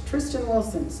coach Tristan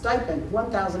Wilson, stipend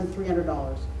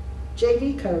 $1,300.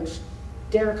 JV coach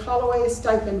Derek Holloway,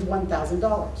 stipend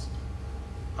 $1,000.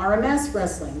 RMS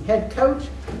wrestling, head coach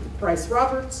Bryce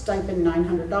Roberts, stipend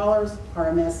 $900.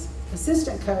 RMS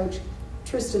assistant coach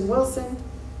Tristan Wilson,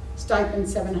 stipend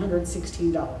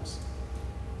 $716.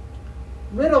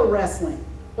 Riddle wrestling,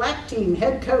 black team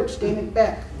head coach David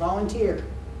Beck, volunteer.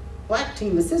 Black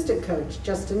team assistant coach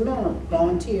Justin Miller,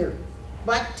 volunteer.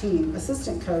 Black team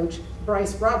assistant coach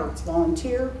Bryce Roberts,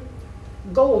 volunteer.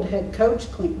 Gold head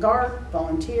coach Clint Gard,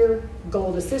 volunteer.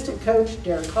 Gold assistant coach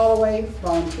Derek Holloway,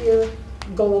 volunteer.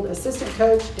 Gold assistant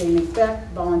coach Dana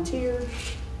Beck, volunteer.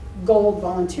 Gold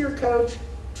volunteer coach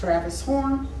Travis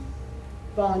Horn,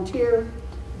 volunteer.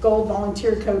 Gold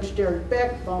volunteer coach Derek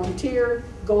Beck, volunteer.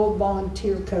 Gold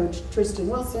volunteer coach Tristan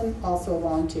Wilson, also a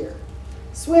volunteer.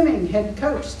 Swimming head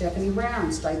coach Stephanie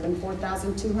Brown, stipend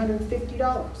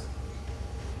 $4,250.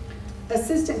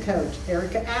 Assistant coach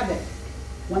Erica Abbott,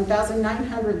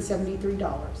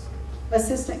 $1,973.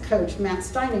 Assistant coach Matt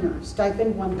Steininger,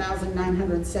 stipend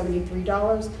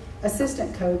 $1,973.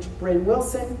 Assistant coach Bryn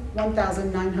Wilson,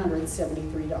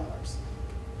 $1,973.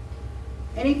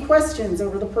 Any questions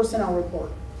over the personnel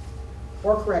report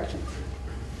or corrections?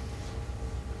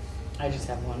 I just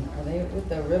have one. Are they, with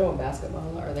the Riddle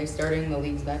basketball, are they starting the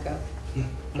leagues back up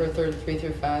for 3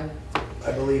 through 5?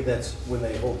 I believe that's when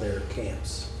they hold their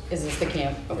camps. Is this the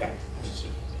camp? Okay.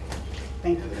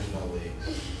 Thank you. There's no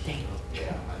leagues. Dang.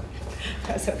 Yeah.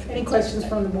 Any questions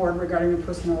from the board regarding the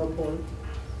personnel report?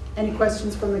 Any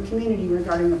questions from the community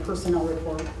regarding the personnel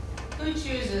report? Who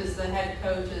chooses the head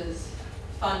coach's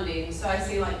funding? So I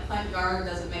see like Clint Gard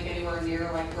doesn't make anywhere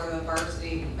near like where the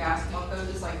varsity basketball coach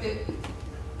is. Like,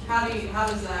 how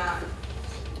does that,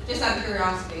 just out of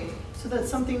curiosity? So that's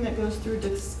something that goes through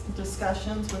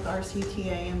discussions with our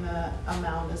CTA, and the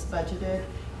amount is budgeted.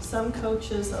 Some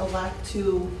coaches elect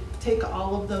to take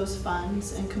all of those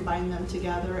funds and combine them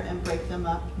together and break them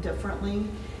up differently.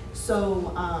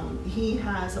 So he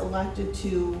has elected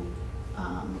to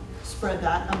spread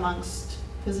that amongst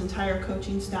his entire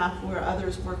coaching staff, where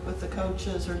others work with the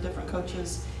coaches or different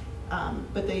coaches,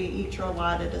 but they each are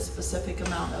allotted a specific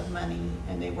amount of money,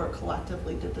 and they work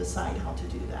collectively to decide how to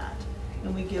do that.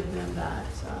 And we give them that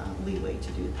leeway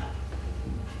to do that.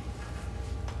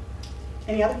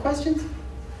 Any other questions?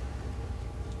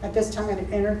 At this time,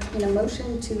 I'd entertain a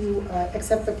motion to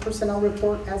accept the personnel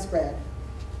report as read.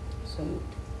 So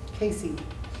Casey,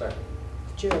 Second.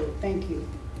 Joe, thank you.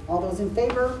 All those in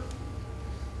favor?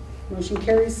 Motion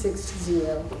carries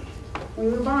 6-0. We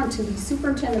move on to the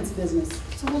superintendent's business.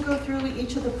 So we'll go through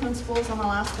each of the principals and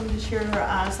I'll ask them to share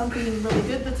something really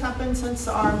good that's happened since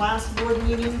our last board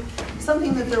meeting,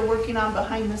 something that they're working on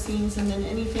behind the scenes, and then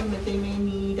anything that they may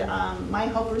need my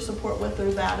help or support with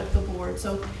or that of the board.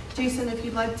 So Jason, if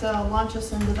you'd like to launch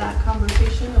us into that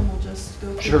conversation, and we'll just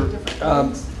go through the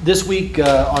different things. This week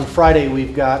on Friday,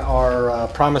 we've got our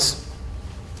Promise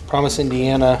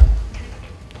Indiana,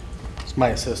 it's my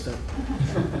assistant,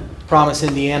 Promise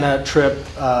Indiana trip.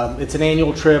 It's an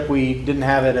annual trip. We didn't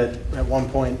have it at one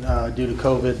point due to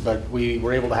COVID, but we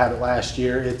were able to have it last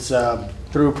year. It's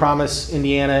through Promise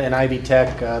Indiana and Ivy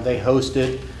Tech. They host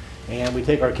it, and we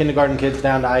take our kindergarten kids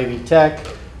down to Ivy Tech.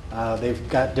 They've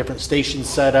got different stations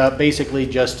set up, basically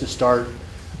just to start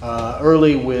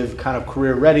early with kind of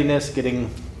career readiness, getting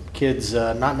kids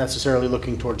not necessarily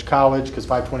looking towards college, because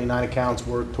 529 accounts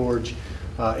work towards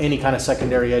any kind of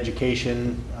secondary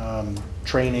education,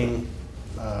 training,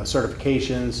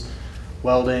 certifications,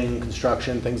 welding,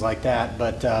 construction, things like that.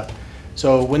 But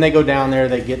so when they go down there,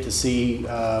 they get to see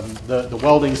the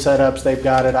welding setups they've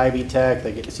got at Ivy Tech.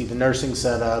 They get to see the nursing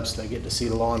setups. They get to see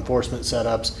the law enforcement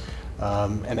setups.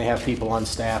 And they have people on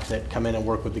staff that come in and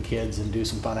work with the kids and do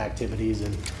some fun activities.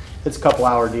 And it's a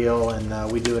couple-hour deal,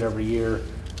 and we do it every year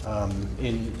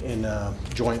in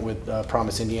joint with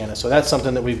Promise Indiana. So that's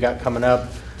something that we've got coming up.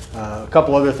 A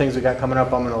couple other things we got coming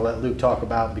up I'm going to let Luke talk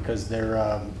about because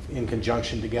they're in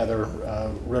conjunction together,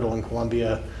 Riddle and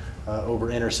Columbia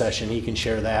over Intercession. He can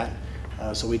share that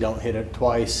so we don't hit it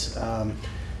twice. And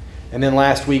then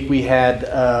last week we had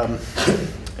a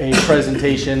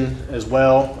presentation as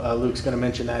well. Luke's going to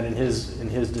mention that in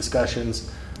his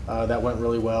discussions. That went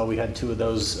really well. We had 2 of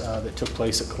those that took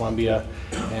place at Columbia,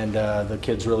 and the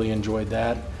kids really enjoyed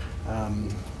that.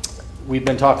 We've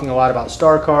been talking a lot about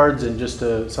star cards and just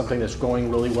something that's going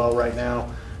really well right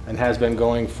now and has been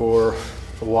going for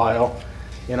a while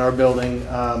in our building.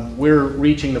 We're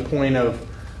reaching the point of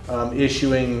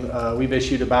issuing, we've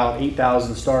issued about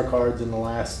 8,000 star cards in the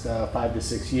last 5 to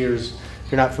 6 years.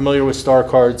 If you're not familiar with star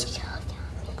cards,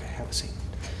 okay, have a seat.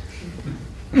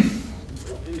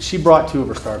 She brought 2 of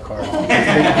her star cards.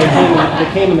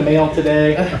 They came in the mail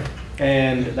today,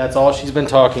 and that's all she's been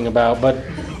talking about. But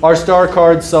our star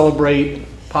cards celebrate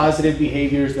positive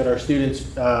behaviors that our students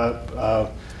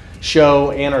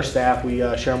show, and our staff. We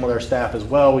share them with our staff as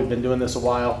well. We've been doing this a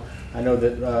while. I know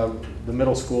that the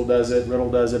middle school does it,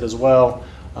 Riddle does it as well.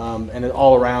 And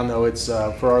all around, though, it's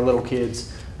for our little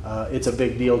kids, it's a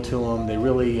big deal to them. They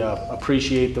really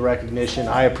appreciate the recognition.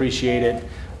 I appreciate it.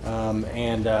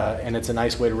 And it's a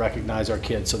nice way to recognize our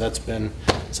kids. So that's been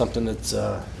something that's,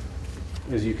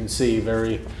 as you can see,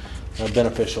 very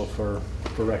beneficial for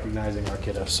recognizing our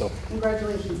kiddos. So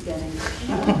Congratulations, Denny.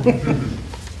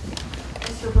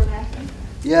 Mr. Burnett?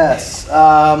 Yes.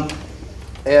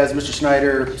 As Mr.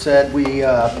 Snyder said, we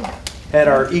had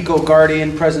our Eco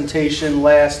Guardian presentation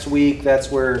last week.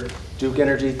 That's where Duke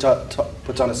Energy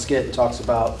puts on a skit and talks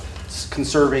about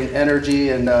conserving energy,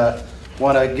 and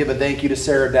want to give a thank you to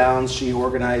Sarah Downs. She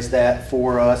organized that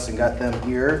for us and got them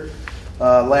here.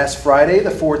 Last Friday,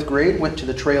 the 4th grade went to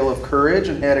the Trail of Courage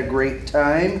and had a great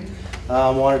time.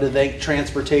 Wanted to thank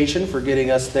Transportation for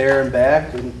getting us there and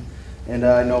back, and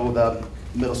I know the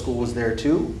middle school was there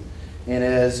too. And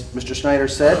as Mr. Snyder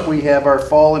said, we have our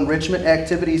fall enrichment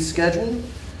activities scheduled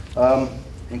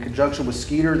in conjunction with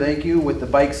Skeeter, thank you, with the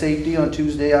bike safety on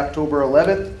Tuesday, October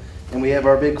 11th. And we have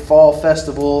our big fall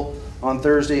festival on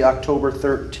Thursday, October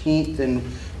 13th. And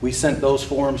we sent those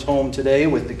forms home today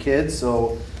with the kids.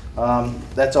 So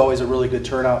that's always a really good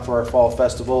turnout for our fall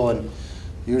festival. And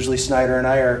usually Snyder and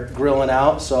I are grilling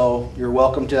out. So you're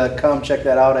welcome to come check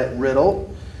that out at Riddle.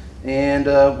 And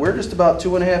we're just about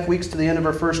 2.5 weeks to the end of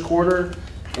our first quarter,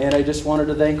 and I just wanted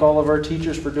to thank all of our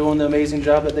teachers for doing the amazing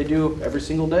job that they do every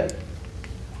single day.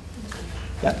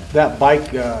 that bike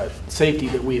safety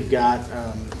that we've got,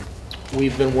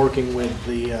 we've been working with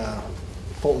the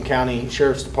Fulton County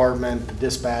Sheriff's Department, the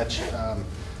dispatch,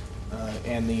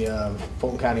 and the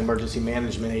Fulton County Emergency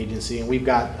Management Agency, and we've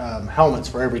got helmets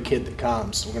for every kid that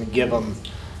comes. We're going to give them.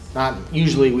 Not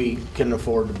usually we can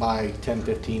afford to buy 10,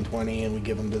 15, 20, and we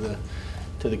give them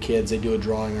to the kids. They do a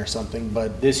drawing or something.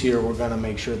 But this year we're going to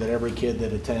make sure that every kid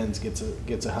that attends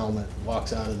gets a helmet,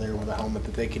 walks out of there with a helmet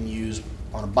that they can use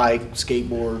on a bike,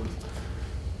 skateboard.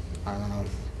 I don't know,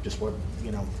 just what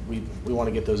we want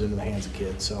to get those into the hands of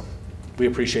kids. So we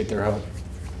appreciate their help.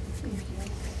 Thank you.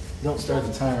 Don't start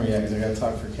the timer yet, because I gotta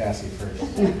talk for Cassie first.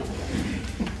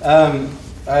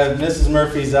 Mrs.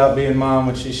 Murphy's out being mom,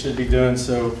 which she should be doing,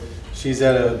 so she's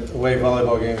at a away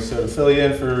volleyball game. So to fill you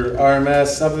in for RMS,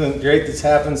 something great that's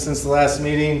happened since the last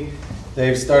meeting,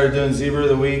 they've started doing Zebra of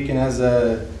the Week and has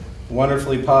a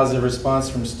wonderfully positive response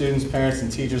from students, parents,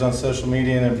 and teachers on social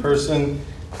media and in person.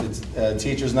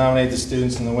 Teachers nominate the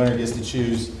students, and the winner gets to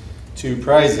choose 2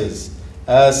 prizes.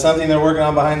 Something they're working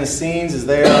on behind the scenes is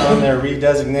they are on their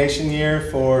redesignation year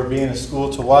for being a school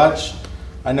to watch.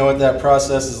 I know what that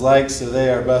process is like, so they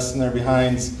are busting their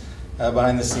behinds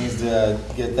behind the scenes to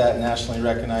get that nationally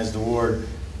recognized award.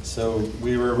 So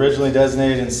we were originally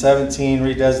designated in 17,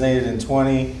 redesignated in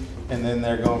 20, and then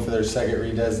they're going for their second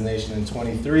redesignation in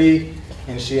 23.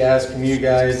 And she asked from you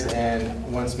guys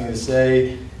and wants me to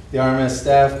say the RMS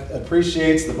staff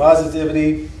appreciates the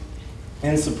positivity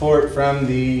and support from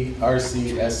the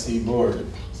RCSC board.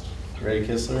 Ready,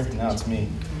 Kistler? Now it's me.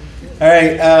 All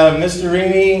right, Mr.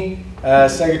 Rini,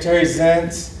 Secretary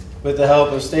Zent, with the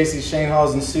help of Stacy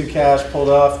Shanehalls and Sue Cash, pulled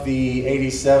off the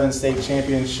 87 state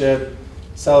championship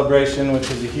celebration, which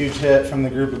was a huge hit from the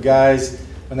group of guys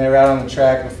when they were out on the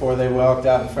track before they walked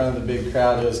out in front of the big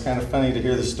crowd. It was kind of funny to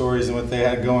hear the stories and what they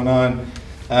had going on.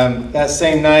 That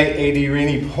same night, AD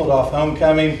Rini pulled off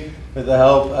homecoming with the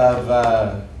help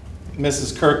of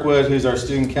Mrs. Kirkwood, who's our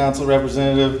student council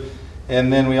representative.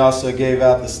 And then we also gave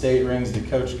out the state rings to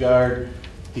Coach Guard,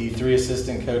 the 3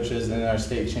 assistant coaches, and our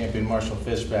state champion, Marshall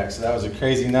Fishback. So that was a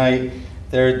crazy night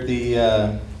there at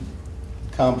the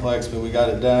complex, but we got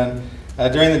it done.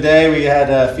 During the day, we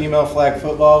had female flag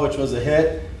football, which was a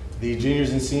hit. The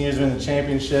juniors and seniors won the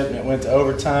championship, and it went to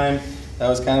overtime. That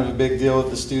was kind of a big deal with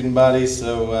the student body,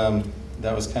 so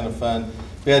that was kind of fun.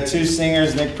 We had 2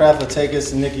 singers, Nick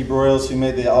Prathlatakis and Nikki Broyles, who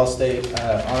made the All-State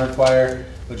Honor Choir,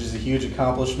 which is a huge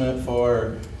accomplishment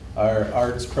for our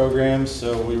arts program,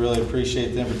 so we really appreciate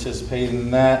them participating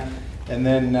in that. And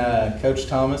then Coach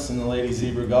Thomas and the Lady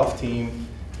Zebra golf team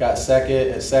got second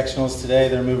at sectionals today.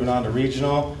 They're moving on to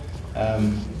regional,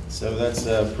 so that's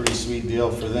a pretty sweet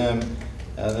deal for them.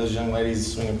 Those young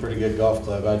ladies swing a pretty good golf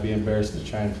club. I'd be embarrassed to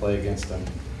try and play against them.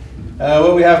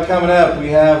 What we have coming up, we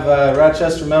have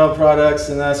Rochester Metal Products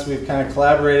and us. We've kind of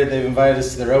collaborated. They've invited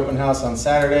us to their open house on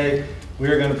Saturday. We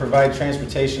are going to provide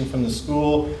transportation from the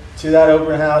school to that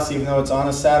open house, even though it's on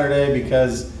a Saturday,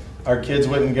 because our kids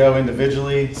wouldn't go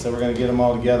individually. So we're going to get them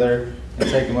all together and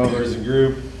take them over as a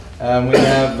group. We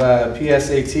have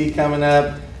PSAT coming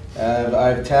up.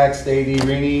 I've taxed AD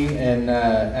Rini, and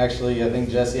actually I think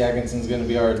Jesse Atkinson's going to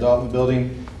be our adult in the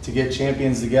building to get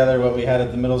champions together. What we had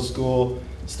at the middle school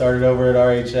started over at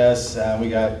RHS. We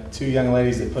got 2 young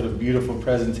ladies that put a beautiful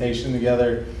presentation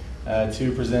together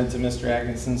to present to Mr.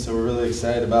 Atkinson, so we're really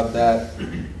excited about that.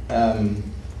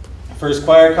 First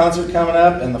choir concert coming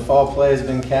up, and the fall play has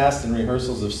been cast and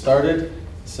rehearsals have started,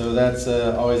 so that's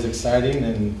always exciting.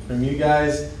 And from you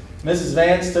guys, Mrs.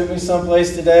 Vance took me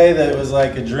someplace today that was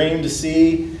like a dream to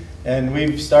see, and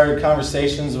we've started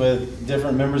conversations with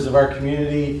different members of our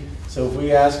community. So if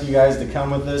we ask you guys to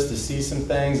come with us to see some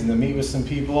things and to meet with some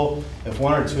people, if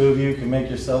 1 or 2 of you can make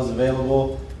yourselves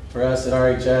available for us at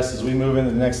RHS as we move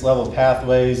into the next level of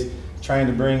pathways, trying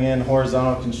to bring in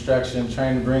horizontal construction,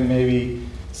 trying to bring maybe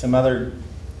some other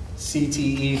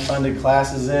CTE funded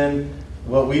classes in.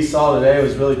 What we saw today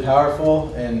was really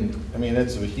powerful, and I mean,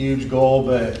 it's a huge goal,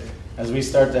 but as we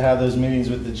start to have those meetings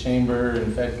with the chamber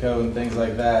and FedCo and things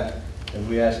like that, if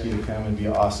we ask you to come, it'd be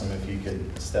awesome if you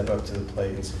could step up to the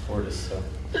plate and support us. So,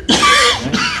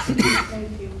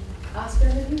 Thank you. Oscar,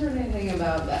 have you heard anything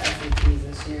about the SATs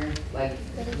this year? Like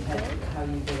how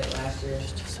you did it last year?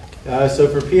 So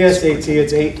for PSAT,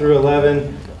 it's 8 through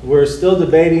 11. We're still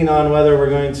debating on whether we're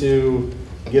going to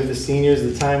give the seniors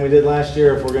the time we did last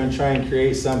year, if we're going to try and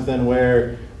create something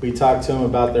where we talk to them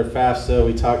about their FAFSA,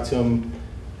 we talk to them,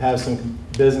 have some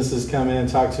businesses come in and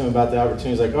talk to them about the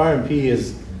opportunities. Like RMP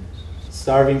is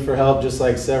starving for help, just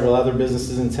like several other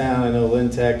businesses in town. I know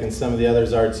Lintech and some of the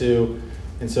others are too.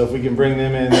 And so if we can bring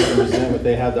them in, they can present what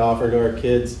they have to offer to our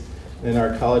kids. And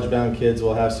our college-bound kids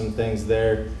will have some things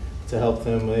there to help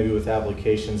them maybe with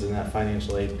applications and that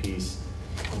financial aid piece.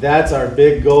 That's our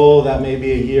big goal. That may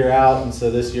be a year out, and so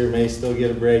this year may still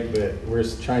get a break, but we're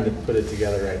trying to put it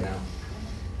together right now.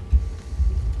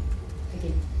 Thank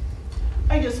you.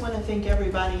 I just want to thank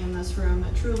everybody in this room.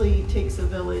 It truly takes a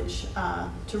village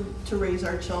to raise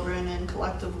our children, and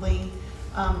collectively,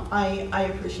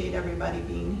 I appreciate everybody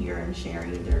being here and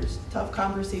sharing. There's tough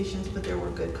conversations, but there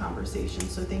were good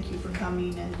conversations. So thank you for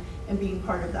coming and being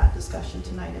part of that discussion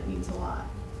tonight. It means a lot.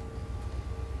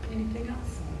 Anything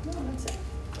else? No, that's it.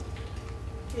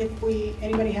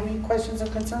 Anybody have any questions or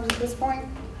concerns at this point?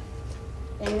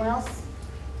 Anyone else?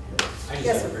 I just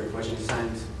Yes, have a sir. quick question.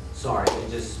 Sorry, it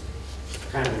just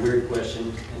kind of a weird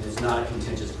question, and it's not a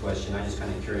contentious question. I'm just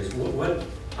kind of curious.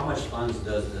 How much funds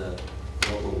does the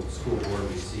local school board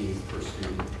receive per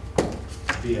student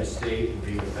via state and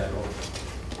via federal?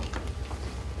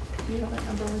 Do you have that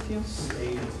number with you?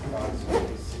 State is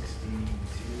approximately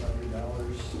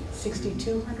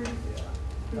 $6,200. $6,200?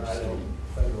 Yeah. I don't,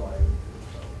 federal,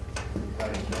 I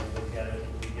don't look at it,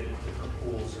 we get it different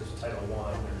pools, there's Title I,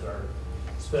 there's our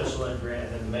special ed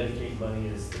grant, and the Medicaid money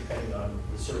is depending on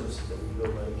the services that we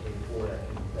bill Medicaid for,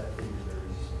 that figure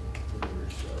varies.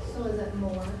 So is it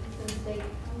more than state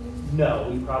funding? No,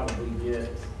 we probably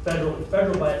get,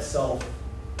 federal by itself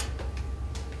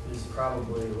is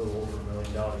probably a little over $1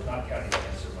 million, not counting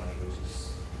cancer money, which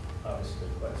is obviously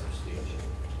quite substantial.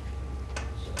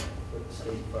 So, but the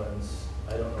state funds,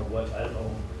 I don't know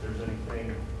if there's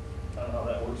anything, I don't know how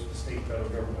that works with the state, federal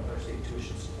government, or state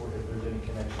tuition support, if there's any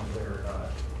connection there or not.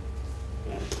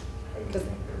 Because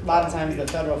a lot of times the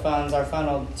federal funds are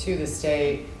funneled to the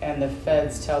state, and the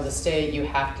feds tell the state you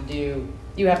have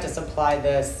to supply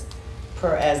this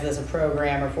as this a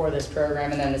program or for this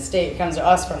program, and then the state comes to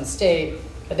us from the state,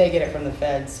 but they get it from the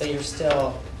feds, so you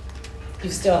still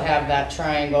have that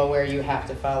triangle where you have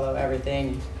to follow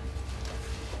everything,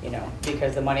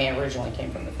 because the money originally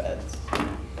came from the feds.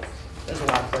 There's a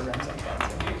lot of programs like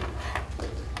that too.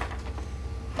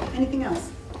 Anything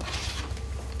else?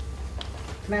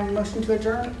 Can I have a motion to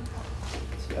adjourn?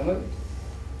 So moved.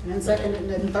 And seconded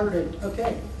and thirded.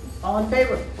 Okay. All in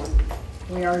favor?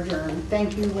 We are adjourned.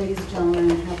 Thank you, ladies and gentlemen.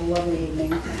 Have a lovely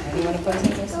evening. Anyone opposed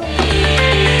to this?